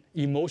 And then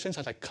emotions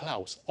are like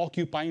clouds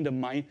occupying the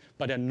mind,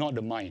 but they're not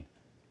the mind.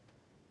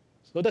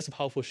 So that's a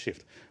powerful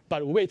shift.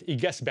 But wait, it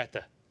gets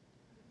better,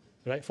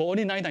 right? For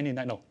only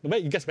 $9.99, no,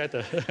 wait, it gets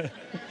better.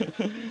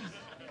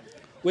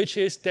 Which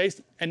is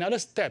there's another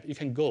step you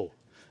can go.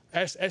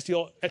 As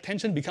your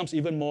attention becomes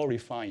even more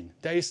refined,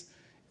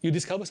 you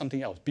discover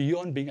something else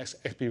beyond being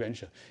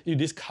experiential. You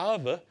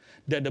discover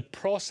that the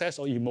process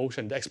of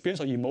emotion, the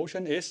experience of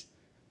emotion is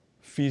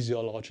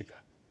physiological,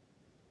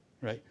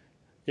 right?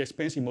 You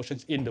experience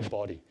emotions in the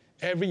body.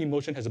 Every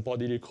emotion has a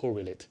bodily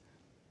correlate.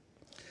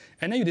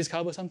 And then you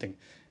discover something.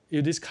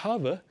 You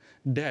discover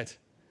that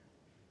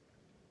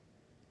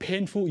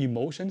painful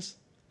emotions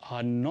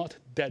are not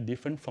that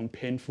different from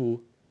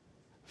painful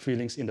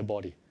feelings in the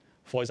body.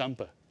 For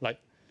example, like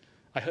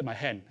I hurt my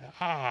hand,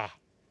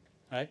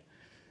 right?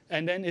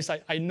 And then it's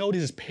like, I know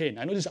this is pain.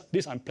 I know this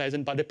is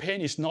unpleasant, but the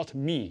pain is not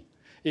me.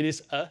 It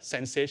is a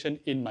sensation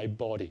in my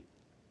body.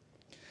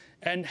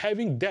 And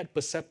having that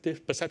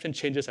perception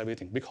changes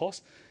everything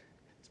because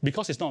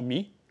it's not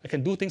me, I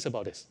can do things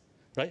about this,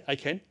 right? I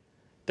can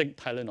take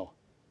Tylenol.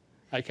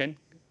 I can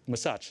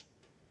massage.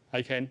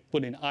 I can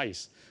put in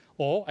ice.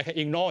 Or I can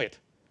ignore it.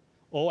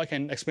 Or I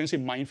can experience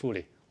it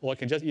mindfully. Or I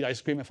can just eat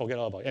ice cream and forget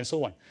all about it, and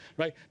so on,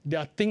 right? There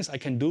are things I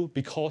can do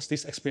because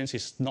this experience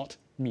is not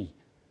me.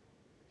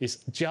 It's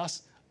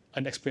just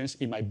an experience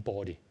in my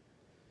body.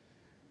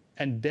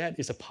 And that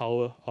is the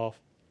power of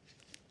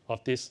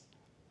this.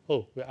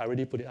 Oh, I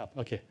already put it up.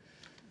 Okay.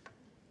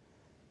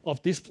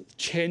 Of this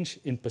change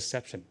in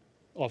perception,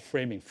 of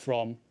framing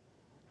from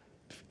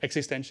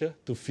existential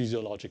to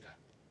physiological.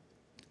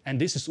 And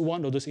this is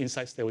one of those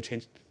insights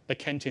that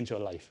can change your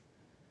life.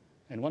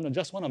 And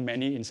just one of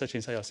many insights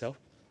inside yourself,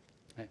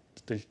 right,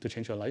 to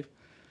change your life.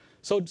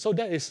 So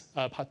that is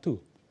part 2,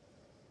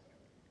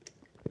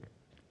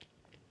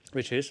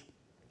 which is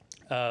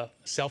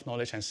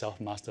self-knowledge and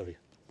self-mastery.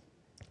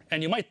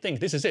 And you might think,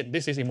 this is it.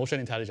 This is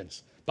emotional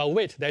intelligence. But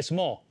wait, there's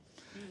more.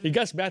 It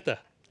gets better.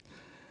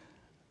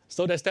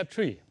 So that's step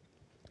 3.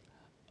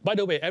 By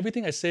the way,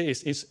 everything I say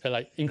is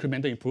like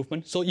incremental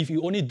improvement. So if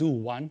you only do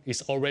one,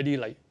 it's already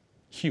like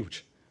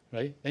huge,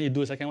 right? Then you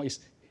do a second one,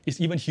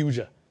 it's even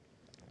huger.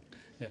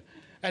 Yeah.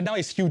 And now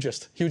it's huger,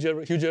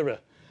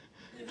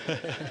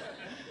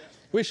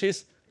 which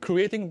is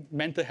creating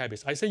mental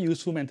habits. I say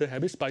useful mental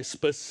habits, but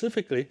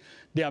specifically,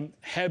 they are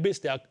habits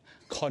that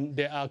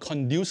are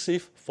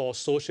conducive for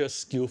social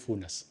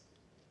skillfulness.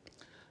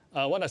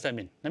 What does that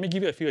mean? Let me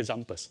give you a few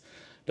examples.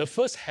 The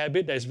first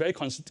habit that is very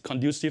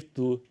conducive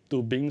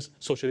to being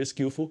socially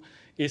skillful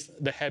is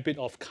the habit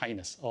of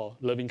kindness or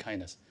loving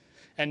kindness.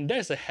 And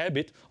that's a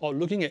habit of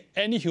looking at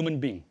any human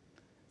being,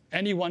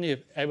 anyone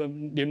you've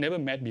never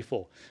met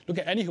before. Look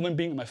at any human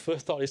being, my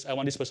first thought is, I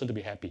want this person to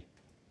be happy.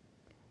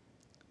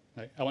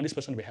 Right? I want this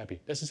person to be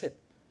happy. That's just it.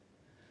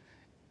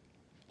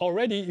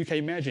 Already, you can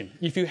imagine,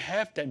 if you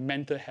have that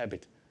mental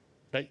habit,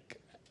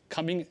 like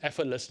coming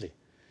effortlessly,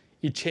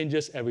 it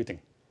changes everything.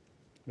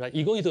 Right?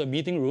 You go into a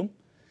meeting room,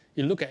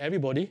 you look at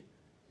everybody,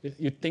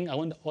 you think, I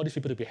want all these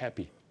people to be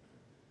happy.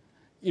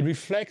 It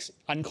reflects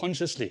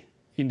unconsciously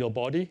in your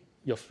body,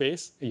 your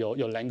face, your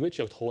language,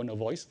 your tone of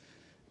voice,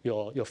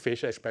 your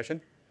facial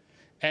expression.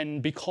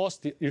 And because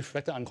it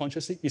reflected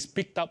unconsciously, it's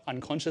picked up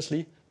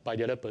unconsciously by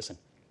the other person.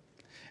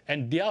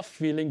 And their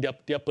feeling,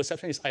 their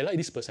perception is, I like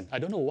this person. I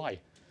don't know why.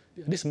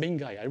 This main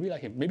guy, I really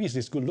like him. Maybe it's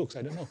his good looks,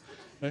 I don't know.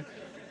 Right?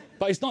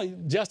 But it's not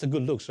just the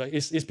good looks, right?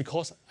 It's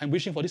because I'm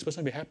wishing for this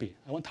person to be happy.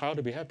 I want Tara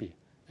to be happy.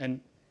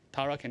 And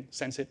Tara can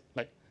sense it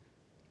like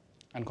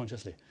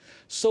unconsciously.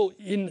 So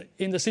in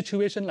the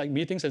situation like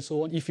meetings and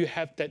so on, if you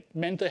have that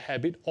mental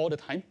habit all the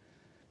time,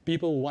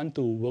 people want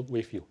to work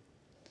with you.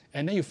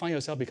 And then you find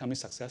yourself becoming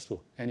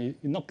successful. And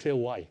you're not clear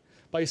why.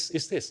 But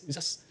it's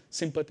just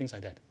simple things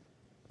like that.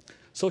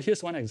 So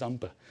here's one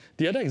example.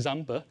 The other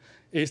example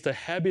is the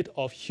habit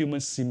of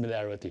human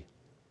similarity.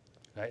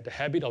 Right? The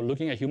habit of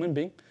looking at a human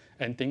being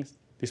and think,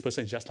 this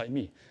person is just like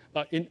me.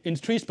 But in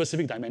 3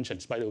 specific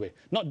dimensions, by the way.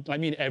 Not like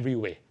me in every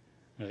way.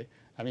 Right?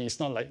 I mean, it's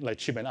not like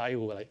Chip and I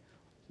who are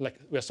like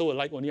we're so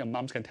alike, only our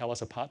moms can tell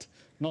us apart.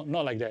 Not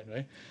like that,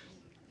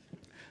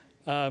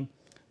 right?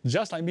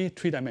 Just like me,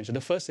 3 dimensions.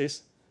 The first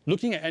is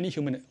looking at any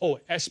human,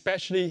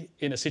 especially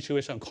in a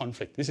situation of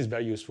conflict. This is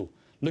very useful.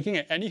 Looking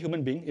at any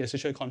human being in a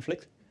situation of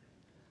conflict,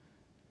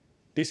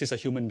 this is a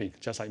human being,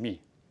 just like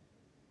me.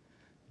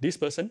 This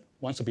person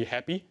wants to be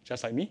happy,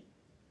 just like me.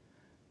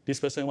 This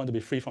person wants to be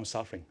free from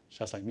suffering,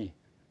 just like me.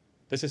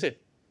 This is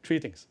it. 3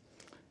 things.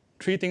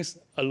 3 things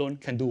alone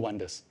can do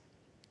wonders.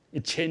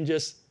 It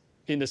changes,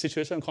 in the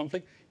situation of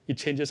conflict, it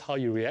changes how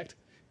you react.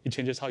 It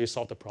changes how you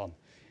solve the problem.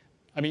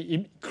 I mean,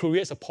 it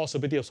creates a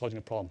possibility of solving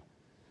a problem.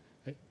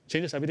 It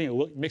changes everything at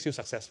work, makes you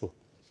successful.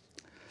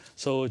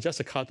 So just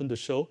a cartoon to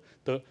show.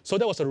 So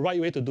that was the right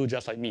way to do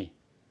just like me.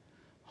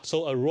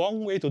 So a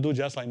wrong way to do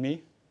just like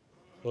me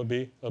will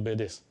be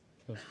this.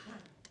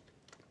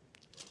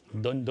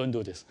 Don't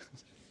do this.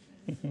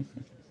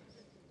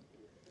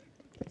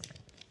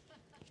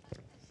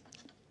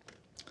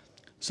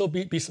 So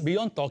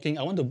beyond talking,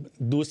 I want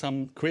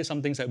to create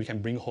some things that we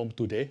can bring home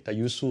today that are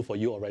useful for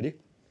you already.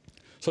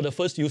 So the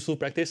first useful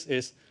practice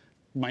is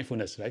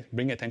mindfulness, right?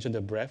 Bring attention to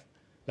the breath,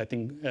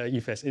 letting,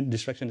 if there's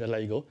distraction, just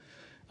let it go.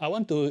 I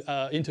want to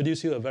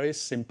introduce you a very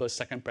simple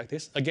second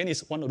practice. Again,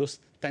 it's one of those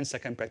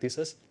 10-second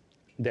practices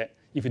that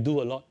if you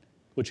do a lot,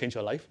 will change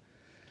your life.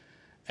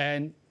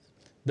 And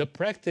the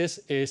practice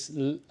is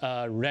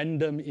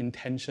random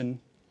intention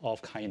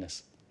of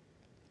kindness.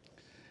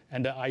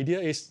 And the idea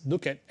is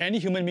look at any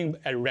human being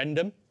at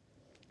random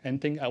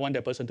and think, I want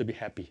that person to be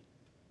happy.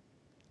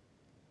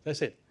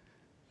 That's it,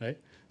 right?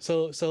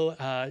 So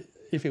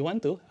if you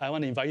want to, I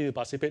want to invite you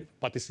to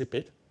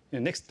participate. In the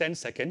next 10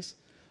 seconds,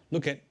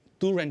 look at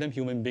 2 random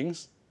human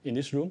beings in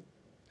this room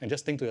and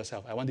just think to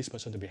yourself, I want this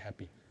person to be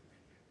happy.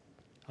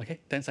 Okay,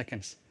 10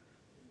 seconds.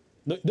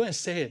 Don't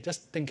say it,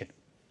 just think it.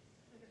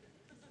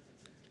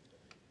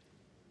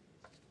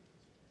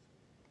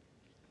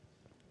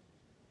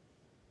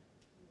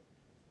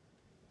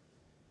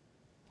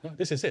 Oh,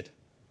 this is it.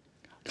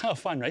 Kind of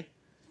fun, right?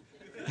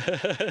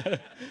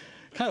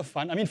 Kind of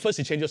fun. I mean, first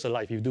it changes your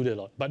life, you do that a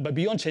lot. But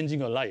beyond changing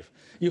your life,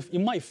 you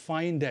might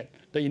find that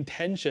the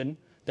intention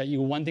that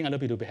you're wanting other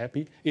people to be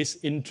happy is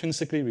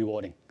intrinsically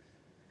rewarding.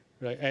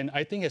 Right? And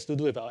I think it has to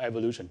do with our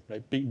evolution,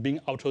 right?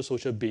 Being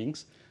ultra-social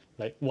beings,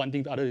 like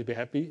wanting others to be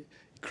happy,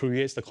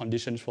 creates the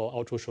conditions for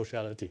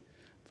ultra-sociality,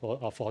 for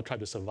our tribe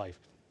to survive.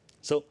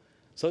 So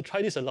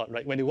try this a lot,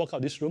 right? When you walk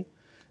out this room,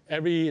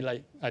 every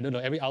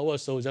hour or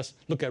so, just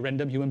look at a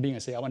random human being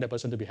and say, I want that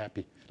person to be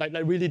happy. Like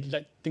really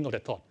think of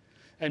that thought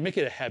and make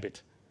it a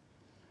habit.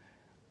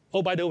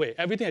 Oh, by the way,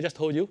 everything I just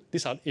told you,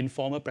 these are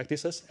informal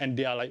practices, and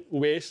they are like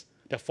ways,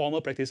 they're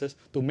formal practices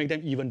to make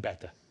them even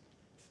better.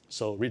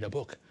 So read a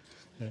book.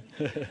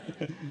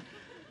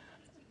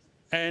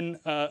 And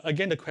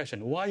again, the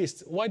question, why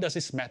does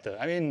this matter?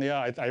 I mean,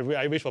 yeah,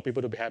 I wish for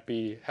people to be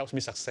happy, helps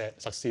me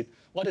succeed.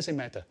 Why does it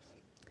matter?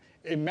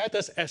 It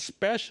matters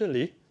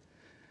especially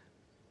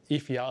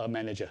if you are a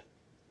manager.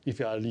 if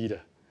you are a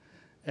leader.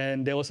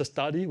 And there was a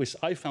study which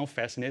I found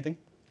fascinating,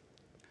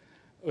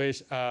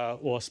 which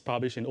was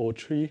published in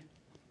 '03,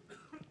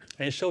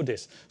 and it showed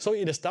this. So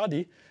in the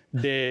study,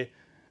 they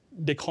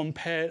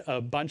compared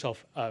a bunch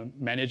of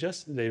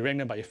managers, they ranked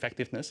them by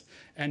effectiveness,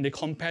 and they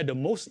compared the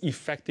most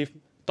effective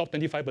top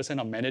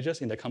 25% of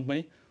managers in the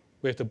company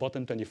with the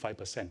bottom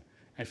 25%,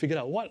 and figured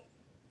out what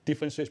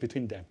differentiates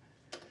between them.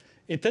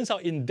 It turns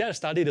out in that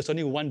study, there's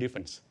only one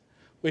difference,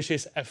 which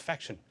is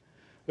affection,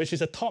 which is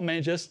the top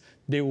managers,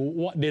 they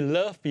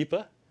love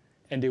people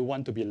and they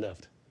want to be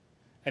loved.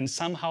 And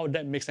somehow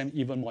that makes them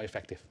even more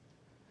effective.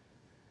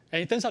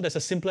 And it turns out there's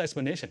a simple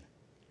explanation,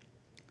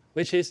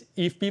 which is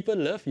if people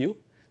love you,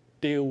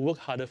 they will work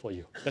harder for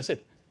you. That's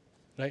it,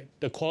 right?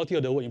 The quality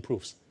of the work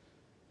improves,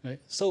 right?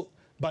 So,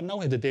 but now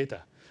with the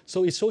data,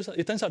 so it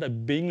turns out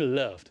that being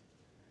loved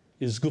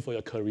is good for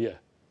your career,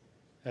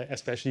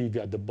 especially if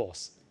you are the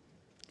boss.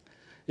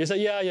 You say,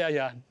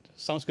 yeah,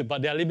 sounds good,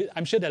 but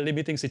I'm sure there are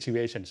limiting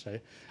situations,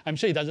 right? I'm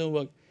sure it doesn't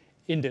work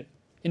in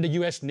the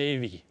US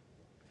Navy.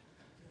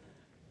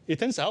 It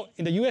turns out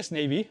in the US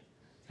Navy,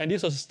 and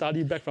this was a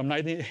study back from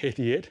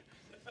 1988,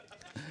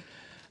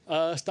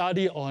 a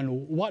study on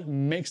what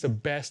makes the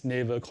best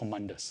naval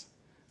commanders.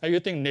 And you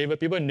think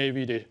people in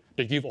Navy,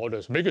 they give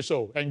orders, make it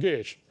so,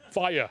 engage,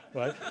 fire,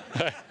 right?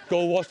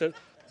 Go wash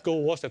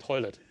the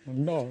toilet.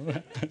 No.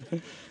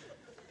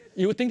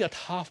 You would think they're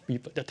tough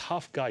people, they're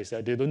tough guys,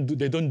 that they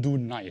don't do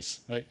nice,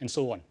 right? And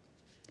so on.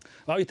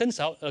 Well, it turns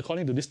out,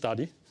 according to this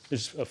study,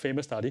 it's a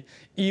famous study,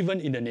 even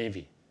in the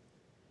Navy,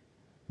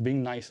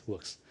 being nice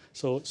works.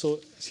 So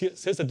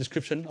here's a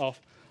description of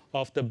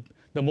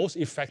the most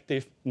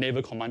effective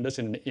naval commanders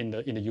in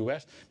the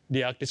US.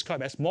 They are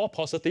described as more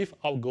positive,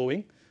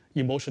 outgoing,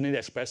 emotionally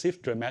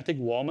expressive, dramatic,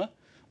 warmer,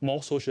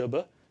 more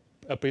sociable,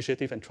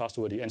 appreciative, and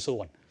trustworthy, and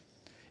so on.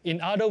 In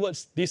other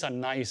words, these are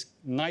nice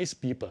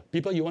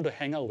people you want to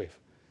hang out with.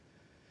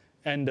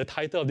 And the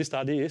title of this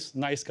study is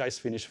Nice Guys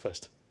Finish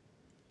First.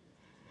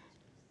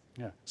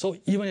 Yeah. So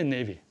even in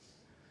Navy,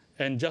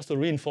 and just to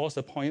reinforce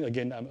the point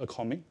again, I'm a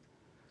comic,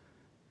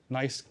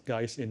 nice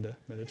guys in the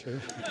military.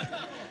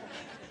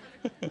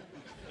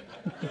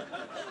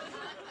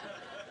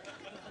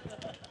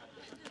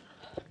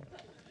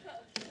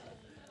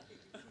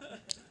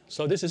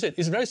 So this is it.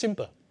 It's very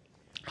simple.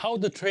 How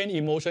to train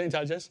emotional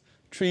intelligence?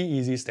 3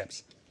 easy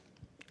steps.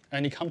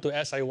 And you come to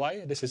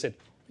SIY, this is it.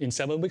 In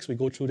 7 weeks, we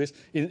go through this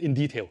in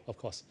detail, of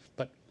course.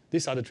 But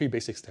these are the 3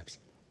 basic steps.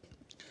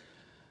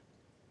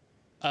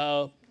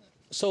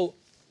 So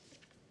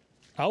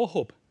our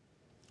hope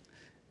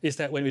is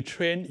that when we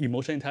train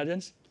emotional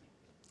intelligence,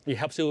 it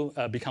helps you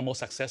become more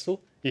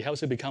successful. It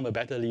helps you become a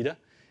better leader.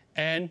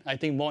 And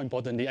most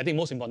importantly,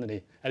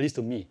 at least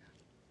to me,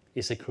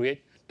 is to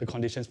create the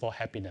conditions for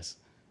happiness.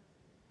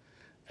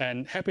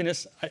 And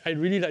happiness, I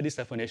really like this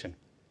definition,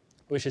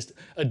 which is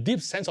a deep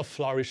sense of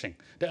flourishing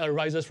that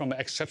arises from an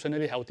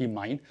exceptionally healthy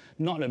mind,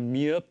 not a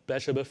mere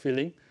pleasurable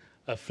feeling,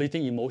 a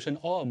fleeting emotion,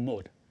 or a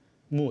mood,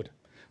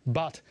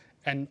 but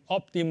an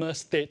optimal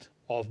state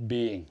of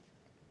being.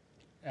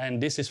 And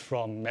this is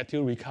from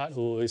Matthew Ricard,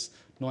 who is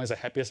known as the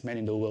happiest man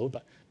in the world,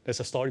 but there's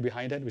a story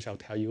behind that, which I'll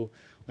tell you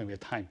when we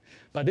have time.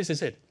 But this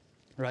is it,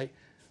 right?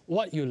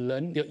 What you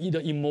learn, the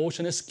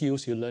emotional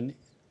skills you learn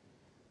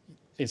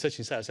in search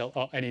inside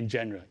yourself, and in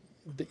general,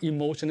 the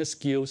emotional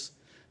skills,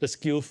 the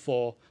skill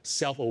for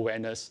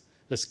self-awareness,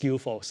 the skill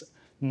for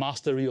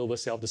mastery over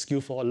self, the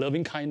skill for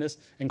loving kindness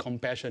and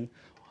compassion,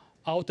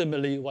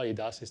 ultimately what it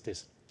does is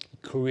this.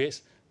 It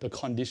creates the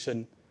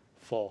condition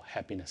for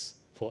happiness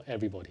for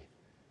everybody.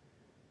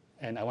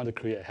 And I want to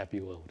create a happy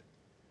world.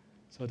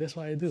 So that's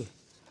what I do.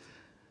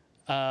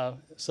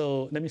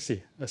 So let me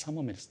see, some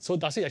more minutes. So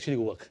does it actually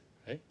work?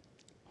 Right?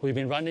 We've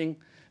been running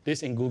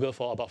this in Google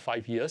for about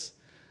 5 years.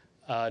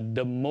 The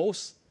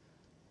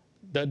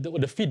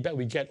feedback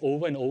we get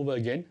over and over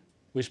again,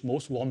 which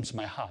most warms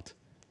my heart,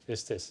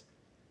 is this.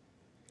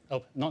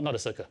 Oh, not a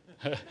circle.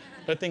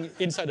 The thing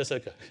inside the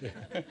circle.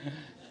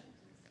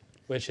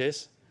 Which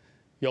is,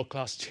 your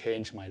class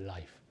changed my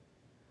life.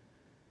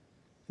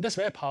 That's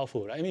very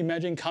powerful, right? I mean,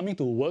 imagine coming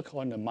to work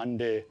on a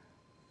Monday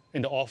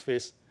in the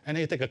office, and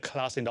then you take a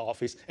class in the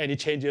office, and it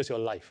changes your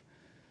life.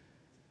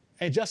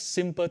 And just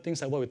simple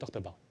things like what we talked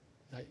about,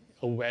 like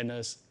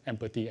awareness,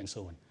 empathy, and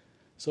so on.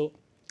 So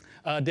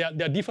there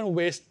are different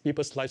ways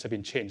people's lives have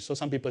been changed. So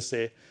some people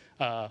say,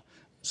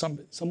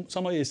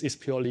 someone is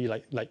purely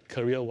like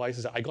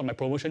career-wise, I got my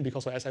promotion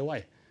because of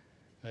SIY.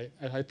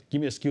 Right? Give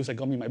me the skills that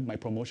got me my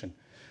promotion.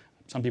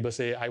 Some people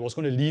say, I was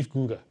going to leave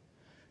Google.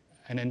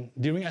 And then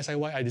during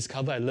SIY, I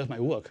discovered I love my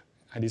work.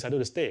 I decided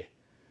to stay.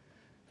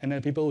 And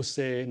then people will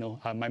say,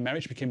 my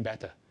marriage became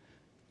better.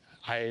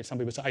 Some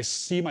people say, I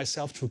see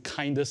myself through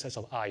kinder sets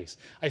of eyes.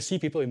 I see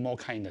people with more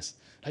kindness.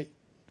 Like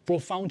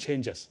profound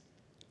changes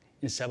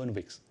in 7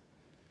 weeks.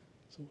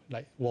 So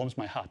warms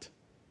my heart.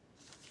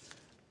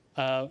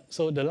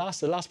 So the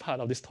last part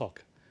of this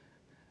talk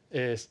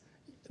is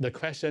the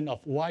question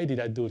of why did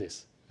I do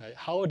this? Right?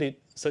 How did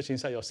Search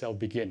Inside Yourself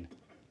begin?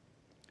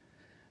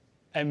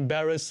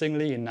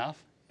 Embarrassingly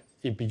enough,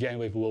 it began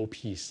with world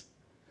peace.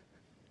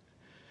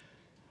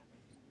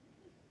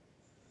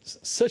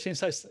 Search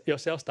Inside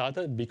Yourself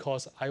started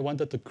because I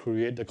wanted to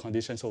create the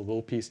conditions for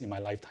world peace in my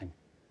lifetime.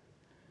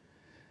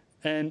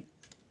 And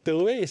the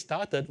way it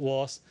started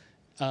was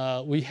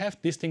we have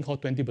this thing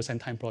called 20%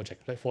 time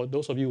project. Like for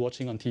those of you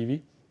watching on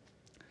TV,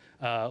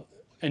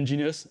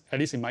 engineers, at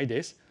least in my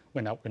days,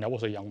 when I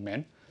was a young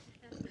man,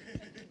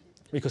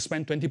 we could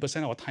spend 20%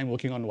 of our time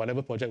working on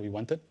whatever project we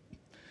wanted.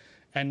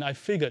 And I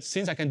figured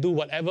since I can do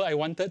whatever I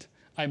wanted,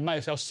 I might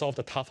as well solve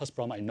the toughest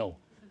problem I know,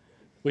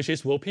 which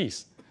is world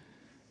peace.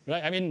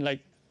 Right? I mean,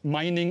 like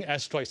mining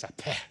asteroids,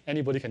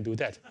 anybody can do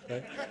that.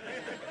 Right?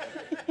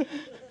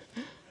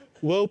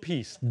 World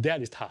peace,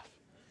 that is tough.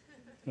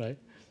 Right?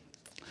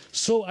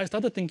 So I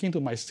started thinking to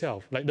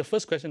myself, like the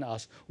first question I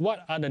asked,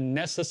 what are the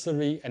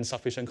necessary and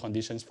sufficient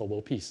conditions for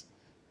world peace?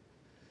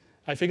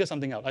 I figured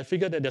something out. I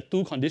figured that there are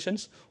two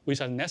conditions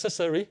which are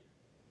necessary,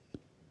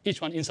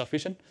 each one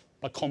insufficient,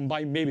 but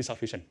combined may be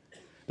sufficient.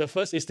 The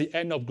first is the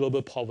end of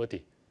global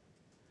poverty.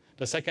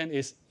 The second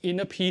is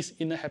inner peace,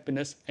 inner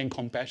happiness, and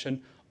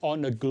compassion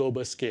on a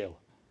global scale.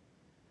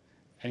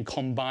 And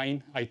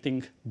combined, I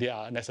think they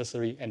are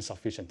necessary and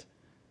sufficient.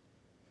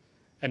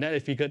 And then I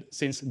figured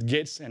since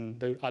Gates and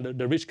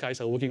the rich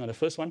guys are working on the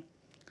first one,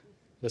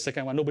 the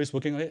second one, nobody's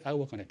working on it, I'll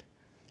work on it.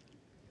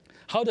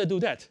 How do I do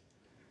that?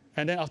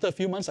 And then after a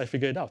few months, I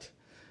figured it out.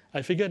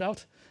 I figured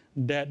out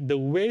that the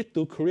way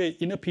to create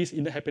inner peace,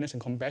 inner happiness,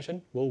 and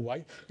compassion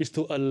worldwide is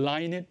to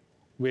align it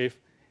with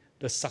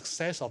the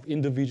success of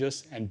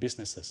individuals and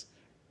businesses.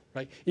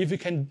 Right? If we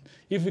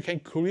can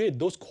create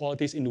those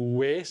qualities in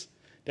ways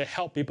that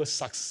help people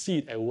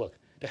succeed at work,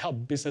 that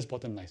help business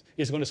bottom lines,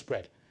 it's going to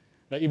spread.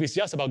 Right? If it's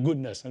just about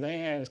goodness,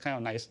 it's kind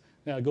of nice.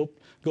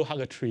 Go hug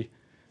a tree,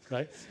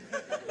 right?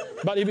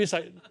 But if it's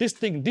like this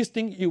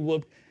thing, it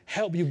will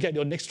help you get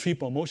your next 3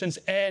 promotions,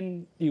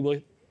 and it will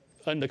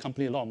earn the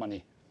company a lot of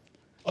money.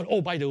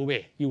 Oh, by the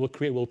way, you will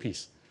create world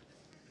peace.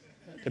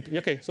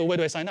 Okay, so where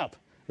do I sign up?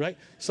 Right?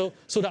 So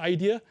the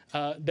idea,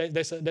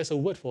 there's a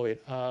word for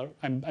it.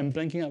 I'm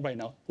blanking out right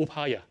now.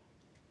 Upaya,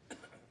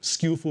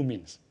 skillful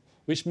means,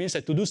 which means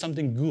that to do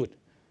something good,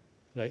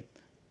 right?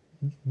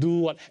 Do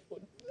what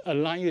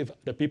align with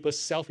the people's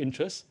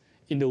self-interest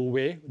in a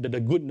way that the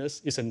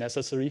goodness is a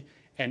necessary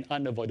and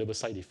unavoidable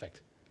side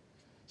effect.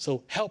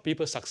 So help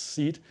people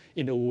succeed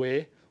in a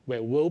way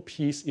where world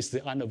peace is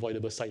the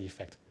unavoidable side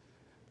effect.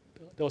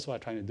 That's what I'm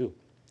trying to do.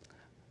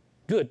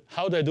 Good.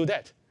 How do I do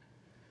that?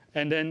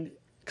 And then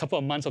a couple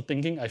of months of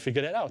thinking, I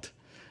figured it out.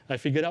 I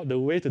figured out the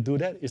way to do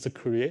that is to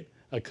create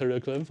a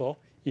curriculum for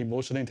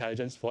emotional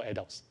intelligence for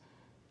adults.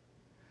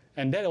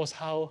 And that was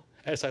how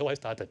SIY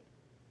started.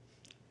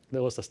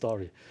 That was the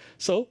story.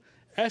 So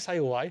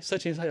SIY,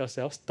 Search Inside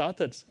Yourself,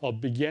 started or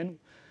began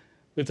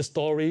with the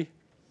story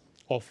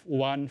of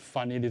one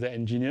funny little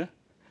engineer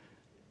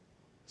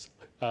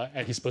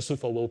and his pursuit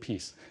for world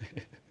peace.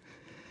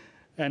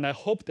 And I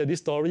hope that this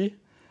story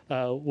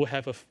will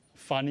have a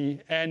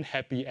funny and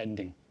happy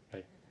ending.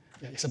 Right?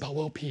 Yeah, it's about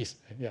world peace.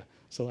 Yeah.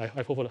 So I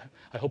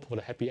hope for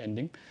the happy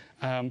ending.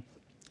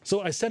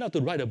 So I set out to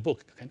write a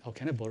book.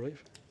 Can I borrow it?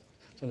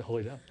 So I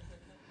hold it up.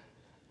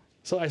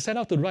 So I set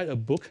out to write a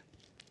book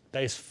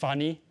that is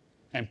funny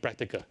and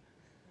practical.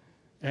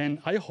 And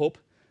I hope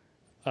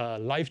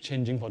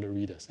life-changing for the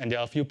readers. And there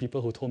are a few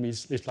people who told me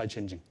it's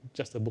life-changing,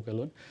 just the book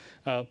alone.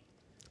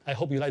 I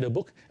hope you like the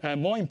book.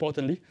 And more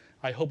importantly,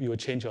 I hope you will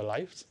change your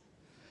lives.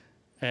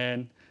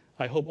 And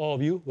I hope all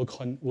of you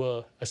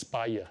will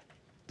aspire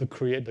to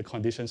create the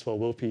conditions for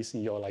world peace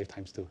in your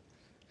lifetimes too.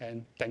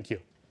 And thank you.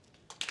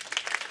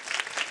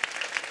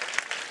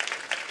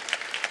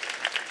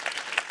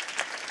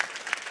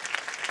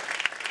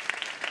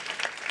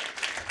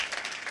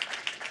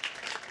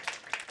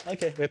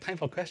 Okay, we have time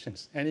for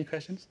questions. Any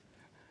questions?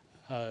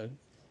 I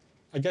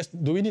guess,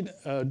 do we need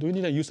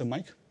to use a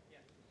mic? Yeah.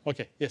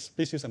 Okay, yes,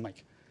 please use a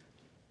mic.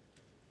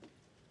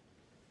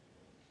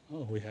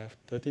 Oh, we have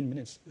 13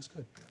 minutes. That's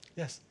good.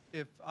 Yes.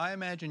 If I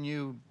imagine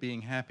you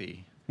being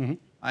happy, Mm-hmm.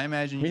 I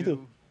imagine Me you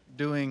too.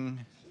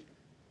 doing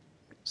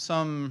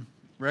some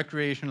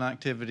recreational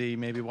activity,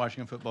 maybe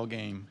watching a football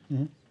game,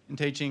 Mm-hmm. and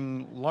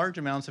taking large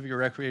amounts of your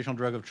recreational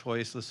drug of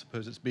choice, let's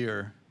suppose it's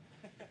beer.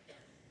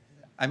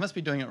 I must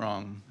be doing it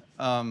wrong.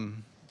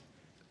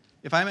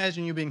 If I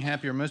imagine you being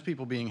happy, or most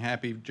people being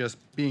happy, just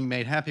being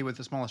made happy with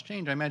the smallest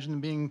change, I imagine them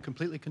being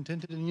completely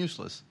contented and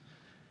useless.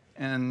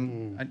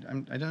 And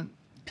I'm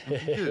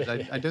confused.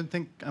 I don't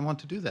think I want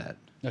to do that.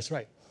 That's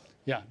right.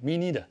 Yeah, me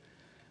neither.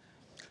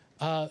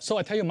 So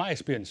I tell you my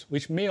experience,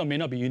 which may or may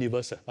not be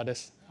universal, but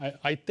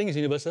I think it's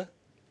universal,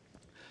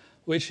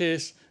 which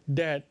is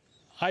that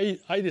I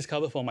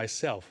discovered for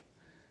myself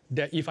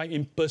that if I'm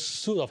in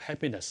pursuit of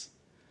happiness,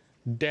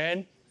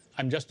 then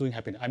I'm just doing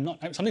happiness.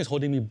 Something is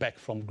holding me back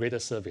from greater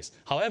service.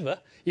 However,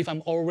 if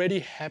I'm already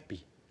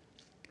happy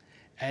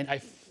and I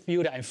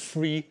feel that I'm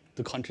free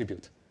to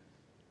contribute,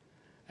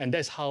 and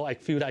that's how I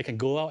feel that I can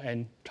go out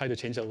and try to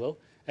change the world.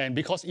 And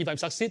because if I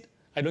succeed,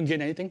 I don't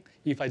gain anything.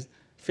 If I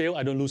fail,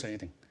 I don't lose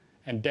anything.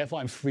 And therefore,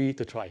 I'm free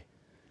to try.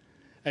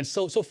 And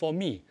so for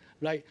me,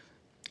 like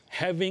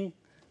having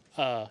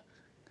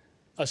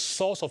a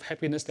source of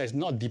happiness that is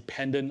not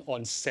dependent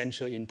on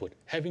sensual input.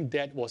 Having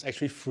that was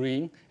actually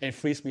freeing and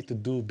frees me to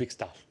do big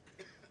stuff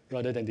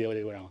rather than the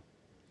other way around.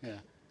 Yeah.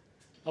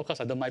 Of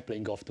course, I don't mind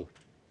playing golf too.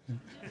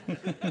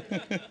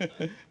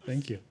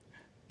 Thank you.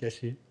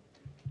 Yashi?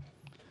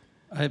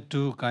 I have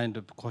two kind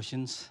of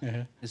questions.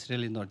 It's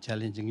really not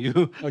challenging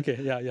you. Okay,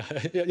 yeah.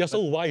 You're so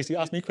wise. You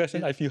ask me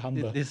questions, I feel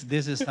humble.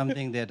 This is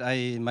something that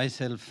I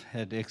myself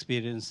had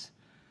experienced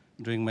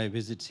during my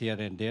visits here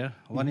and there.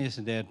 One is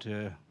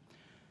that,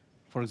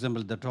 for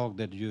example, the talk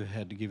that you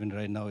had given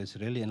right now is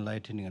really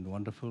enlightening and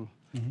wonderful.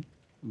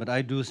 But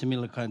I do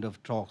similar kind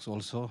of talks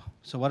also.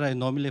 So what I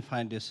normally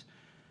find is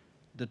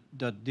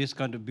that these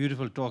kind of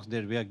beautiful talks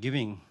that we are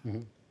giving,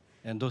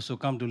 and those who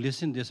come to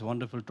listen to these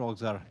wonderful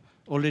talks are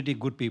already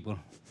good people.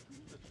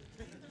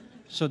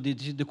 So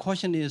the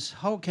question is,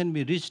 how can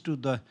we reach to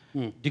the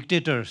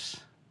dictators,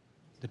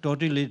 the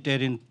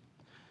totalitarian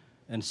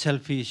and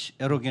selfish,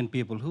 arrogant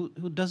people who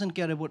doesn't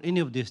care about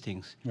any of these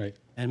things? Right.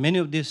 And many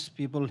of these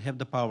people have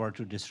the power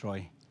to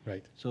destroy.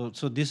 Right. So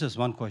this is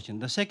one question.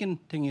 The second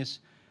thing is,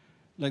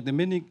 like the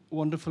many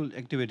wonderful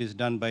activities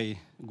done by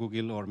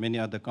Google or many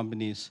other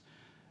companies,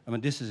 I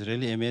mean, this is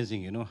really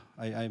amazing, you know.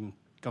 I'm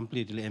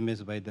completely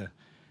amazed by the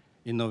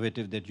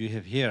innovative that you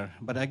have here.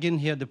 But again,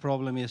 here the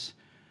problem is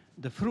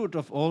the fruit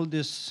of all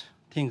these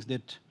things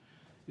that,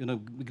 you know,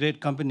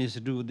 great companies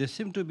do, they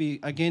seem to be,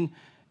 again,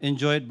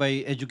 enjoyed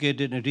by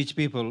educated and rich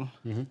people.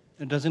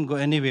 It doesn't go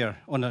anywhere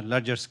on a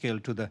larger scale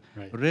to the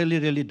really,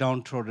 really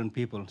downtrodden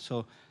people.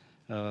 So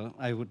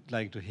I would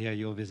like to hear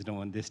your wisdom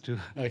on this too.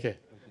 Okay.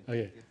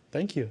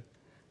 Thank you.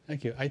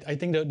 I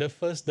think the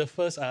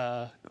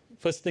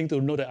first thing to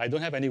know that I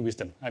don't have any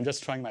wisdom. I'm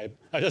just trying my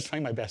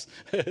best.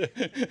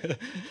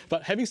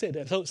 But having said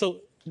that,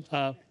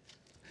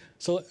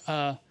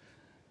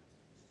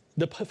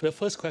 the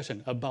first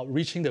question about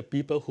reaching the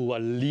people who are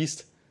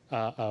least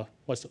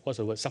what's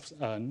the word?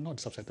 Not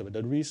susceptible,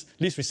 the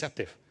least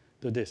receptive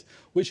to this,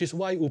 which is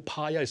why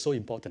upaya is so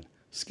important.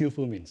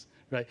 Skillful means,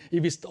 right?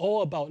 If it's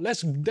all about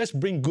let's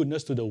bring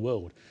goodness to the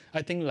world,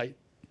 I think like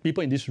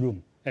people in this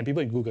room and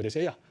people in Google, they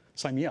say, yeah,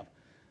 sign me up.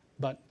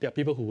 But there are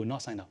people who will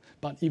not sign up.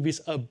 But if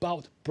it's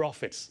about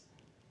profits,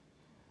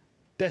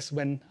 that's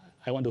when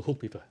I want to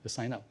hook people to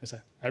sign up. It's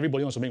like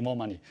everybody wants to make more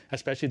money,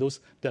 especially those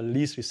that are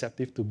least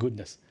receptive to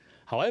goodness.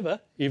 However,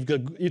 if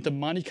the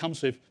money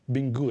comes with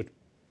being good,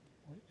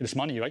 it's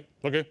money, right?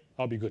 Okay,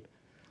 I'll be good.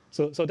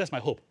 So that's my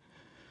hope.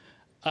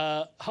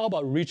 How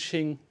about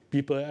reaching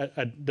people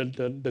at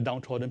the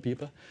downtrodden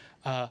people?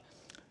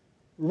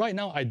 Right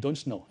now, I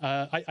don't know.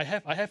 I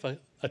have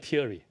a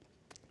theory,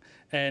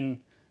 and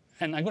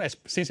I'm going to,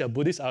 since you're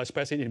Buddhist, I'll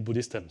express it in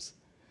Buddhist terms,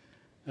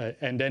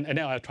 and then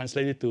I'll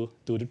translate it to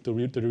the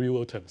real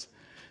world terms.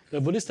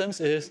 The Buddhist terms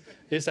is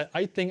that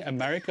I think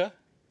America,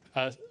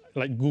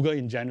 like Google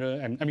in general,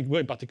 and I mean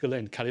Google in particular,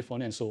 in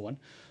California and so on,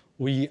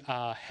 we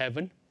are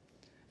heaven,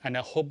 and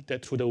I hope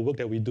that through the work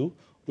that we do,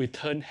 we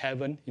turn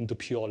heaven into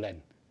pure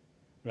land,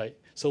 right?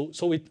 So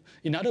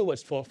in other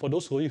words, for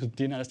those who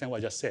didn't understand what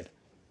I just said,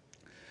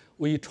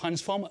 we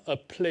transform a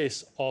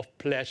place of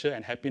pleasure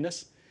and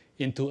happiness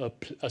into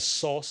a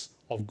source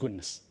of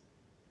goodness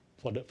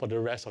for the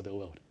rest of the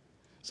world.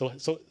 So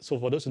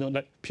for those who don't,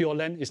 like Pure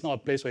Land is not a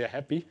place where you're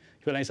happy.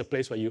 Pure Land is a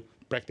place where you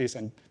practice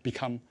and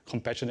become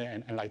compassionate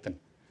and enlightened.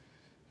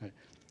 Right?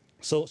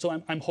 So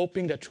I'm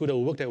hoping that through the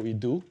work that we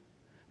do,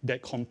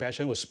 that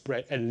compassion will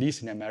spread at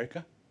least in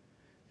America,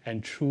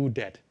 and through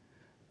that,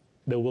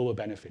 the world will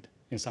benefit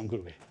in some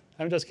good way.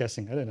 I'm just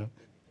guessing. I don't know.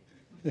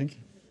 Thank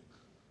you.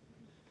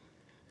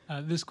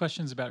 This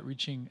question is about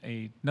reaching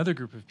another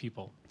group of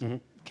people.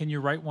 Can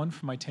you write one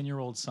for my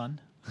 10-year-old son?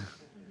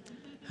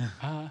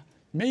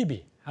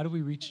 Maybe. How do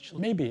we reach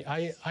children? Maybe.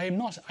 I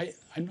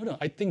don't know.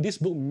 I think this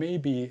book may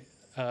be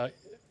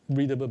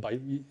readable by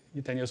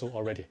 10 years old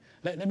already.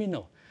 Let me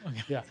know.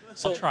 Okay. Yeah.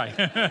 I'll try.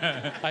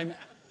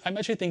 I'm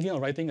actually thinking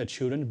of writing a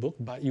children's book,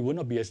 but it will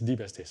not be as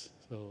deep as this.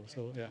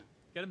 So yeah.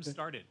 Get him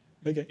started.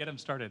 Okay. Get him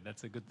started.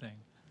 That's a good thing.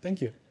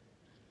 Thank you.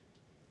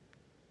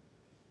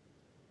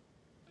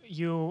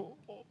 You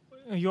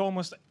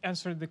almost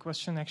answered the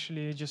question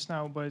actually just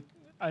now, but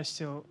I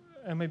still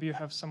maybe you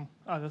have some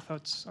other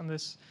thoughts on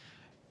this.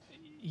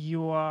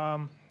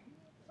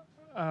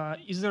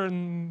 Is there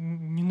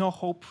no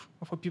hope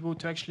for people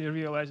to actually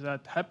realize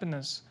that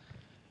happiness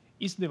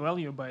is the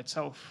value by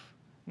itself,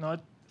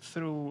 not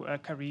through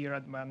career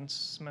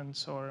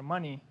advancements or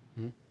money?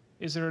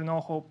 Is there no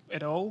hope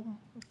at all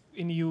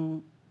in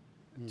you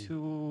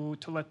to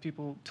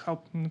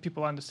help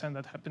people understand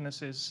that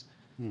happiness is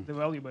the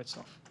value by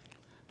itself?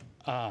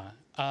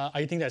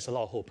 I think there's a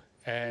lot of hope,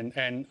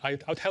 and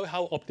I'll tell you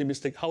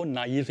how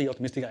naively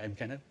optimistic I am,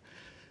 Kenneth.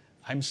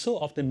 I'm so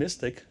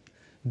optimistic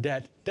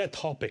that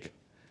topic,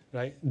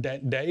 right,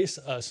 that there is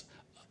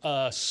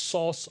a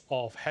source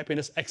of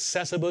happiness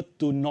accessible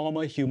to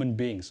normal human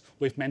beings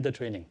with mental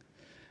training.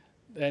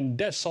 And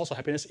that source of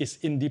happiness is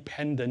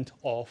independent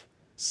of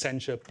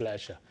sensual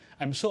pleasure.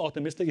 I'm so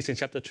optimistic it's in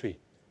chapter 3.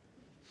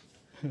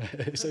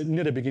 It's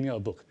near the beginning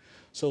of the book.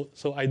 So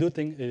I do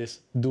think it is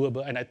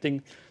doable, and I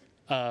think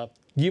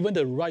given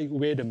the right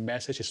way the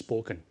message is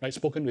spoken, right?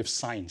 Spoken with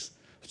science,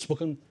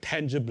 spoken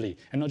tangibly,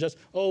 and not just,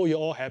 oh, you're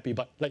all happy,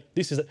 but like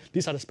these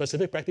are the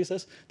specific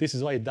practices, this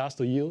is what it does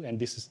to you,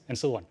 and and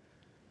so on.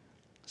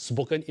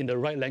 Spoken in the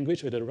right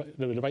language with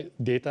the right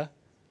data,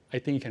 I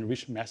think you can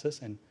reach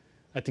masses, and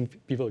I think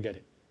people will get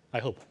it. I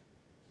hope.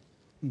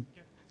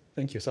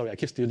 Thank you. Sorry, I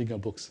keep stealing your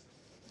books.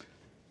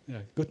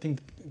 Yeah, good thing.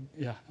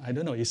 Yeah, I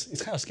don't know.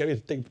 It's kind of scary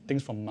to take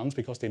things from monks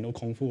because they know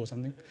kung fu or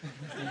something.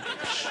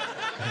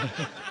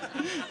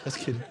 Just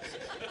kidding.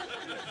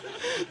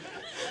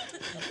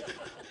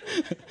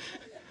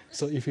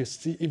 So if you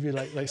see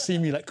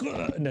me like,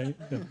 and then,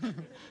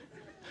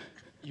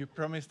 You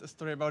promised a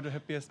story about the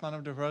happiest man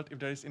of the world if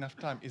there is enough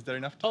time. Is there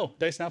enough time? oh,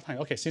 there's enough time.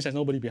 Okay, since there's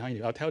nobody behind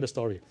you, I'll tell the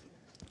story.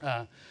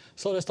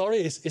 So the story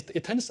is,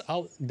 it turns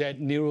out that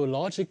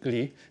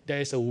neurologically,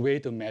 there is a way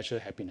to measure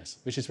happiness,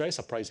 which is very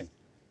surprising.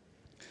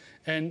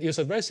 And it's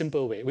a very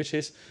simple way, which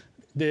is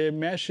they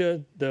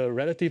measure the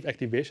relative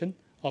activation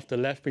of the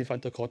left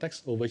prefrontal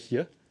cortex over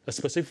here, a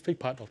specific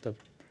part of the,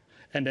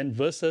 and then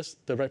versus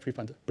the right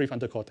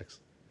prefrontal cortex.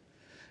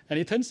 And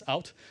it turns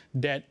out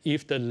that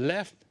if the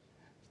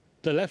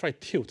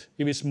left-right tilt,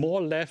 if it's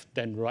more left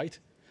than right,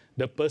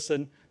 the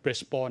person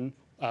respond,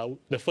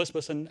 the first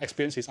person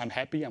experiences, I'm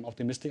happy, I'm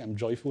optimistic, I'm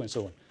joyful, and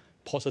so on.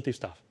 Positive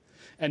stuff.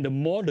 And the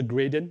more the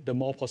gradient, the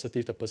more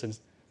positive the person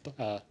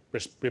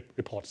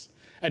reports,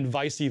 and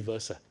vice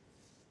versa.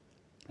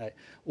 Right?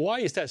 Why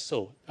is that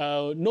so?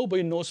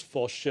 Nobody knows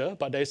for sure,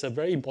 but there is a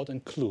very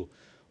important clue,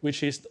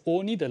 which is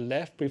only the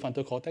left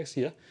prefrontal cortex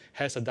here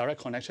has a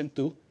direct connection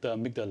to the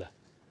amygdala.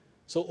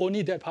 So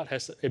only that part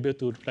has able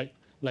to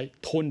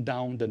like tone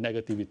down the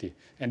negativity,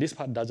 and this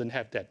part doesn't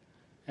have that,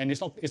 and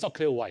it's not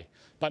clear why.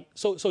 But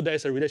so there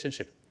is a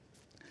relationship,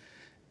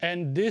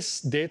 and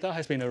this data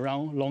has been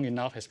around long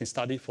enough, has been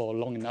studied for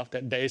long enough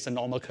that there is a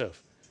normal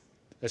curve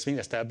that's been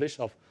established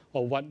of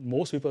what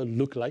most people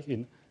look like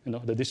in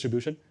the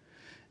distribution.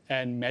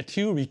 And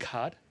Matthew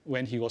Ricard,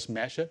 when he was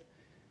measured,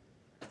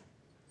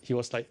 he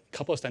was like a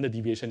couple of standard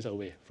deviations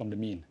away from the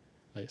mean.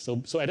 Right?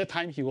 So at that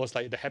time, he was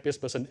like the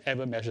happiest person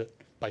ever measured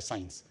by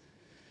science.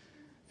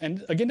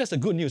 And again, that's the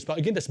good news, but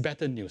again, there's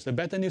better news. The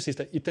better news is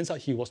that it turns out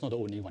he was not the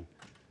only one.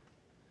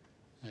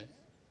 Right?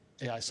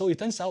 Yeah, so it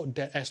turns out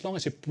that as long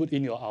as you put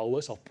in your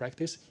hours of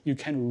practice, you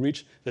can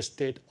reach the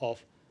state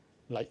of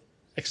like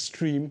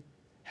extreme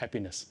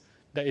happiness.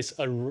 There is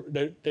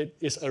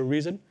a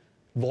reason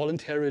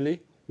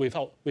voluntarily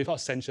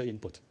without sensual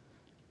input,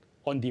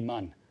 on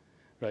demand,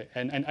 right?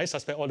 And I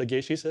suspect all the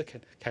geishis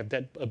can have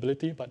that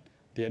ability, but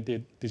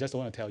they just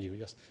don't want to tell you.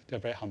 Yes, they're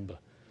very humble.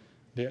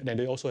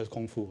 They also have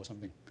kung fu or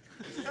something.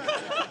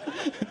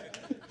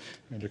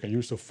 And they can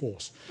use the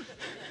force.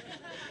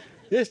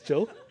 Yes,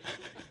 Joe.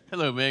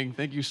 Hello, Meng.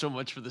 Thank you so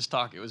much for this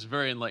talk. It was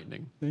very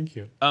enlightening. Thank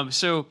you.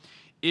 So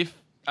if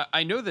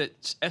I know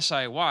that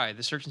SIY,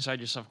 the Search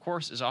Inside Yourself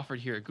course, is offered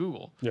here at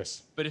Google.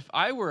 Yes. But if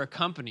I were a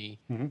company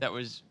that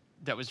was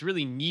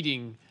really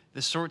needing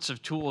the sorts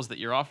of tools that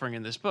you're offering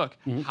in this book,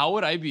 how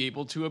would I be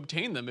able to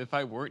obtain them if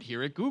I weren't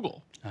here at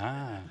Google?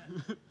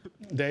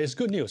 There is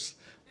good news,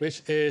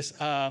 which is,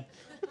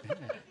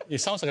 it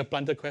sounds like a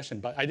planted question,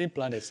 but I didn't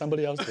plant it.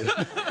 Somebody else did.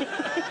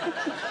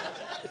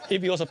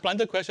 If it was a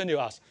planted question, you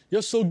ask,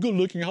 you're so good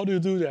looking, how do you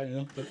do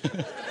that?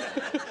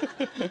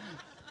 But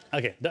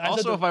okay.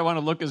 Also, if I want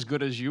to look as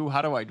good as you,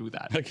 how do I do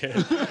that? Okay.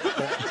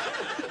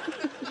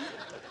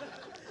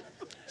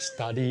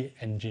 Study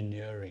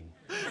engineering.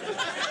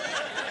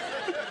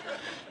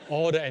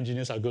 All the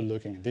engineers are good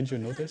looking. Didn't you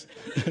notice?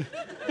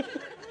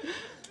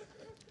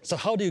 So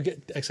how do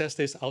you access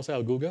this outside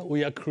of Google?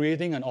 We are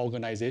creating an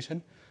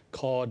organization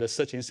called the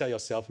Search Inside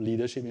Yourself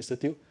Leadership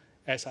Institute,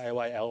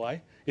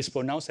 SIYLI. It's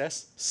pronounced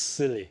as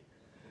silly.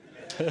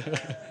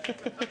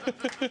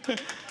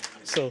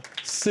 So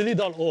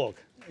silly.org.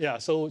 Yeah,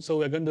 so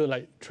we're going to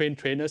like train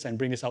trainers and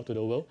bring this out to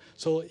the world.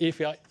 So if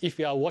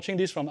you are watching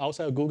this from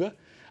outside of Google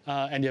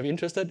and you're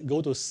interested,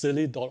 go to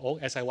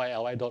silly.org,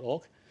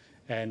 SIYLI.org,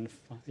 and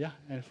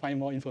find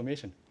more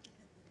information.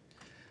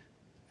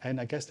 And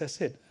I guess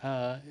that's it.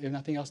 If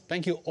nothing else,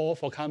 thank you all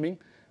for coming.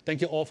 Thank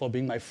you all for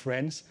being my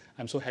friends.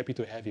 I'm so happy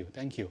to have you.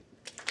 Thank you.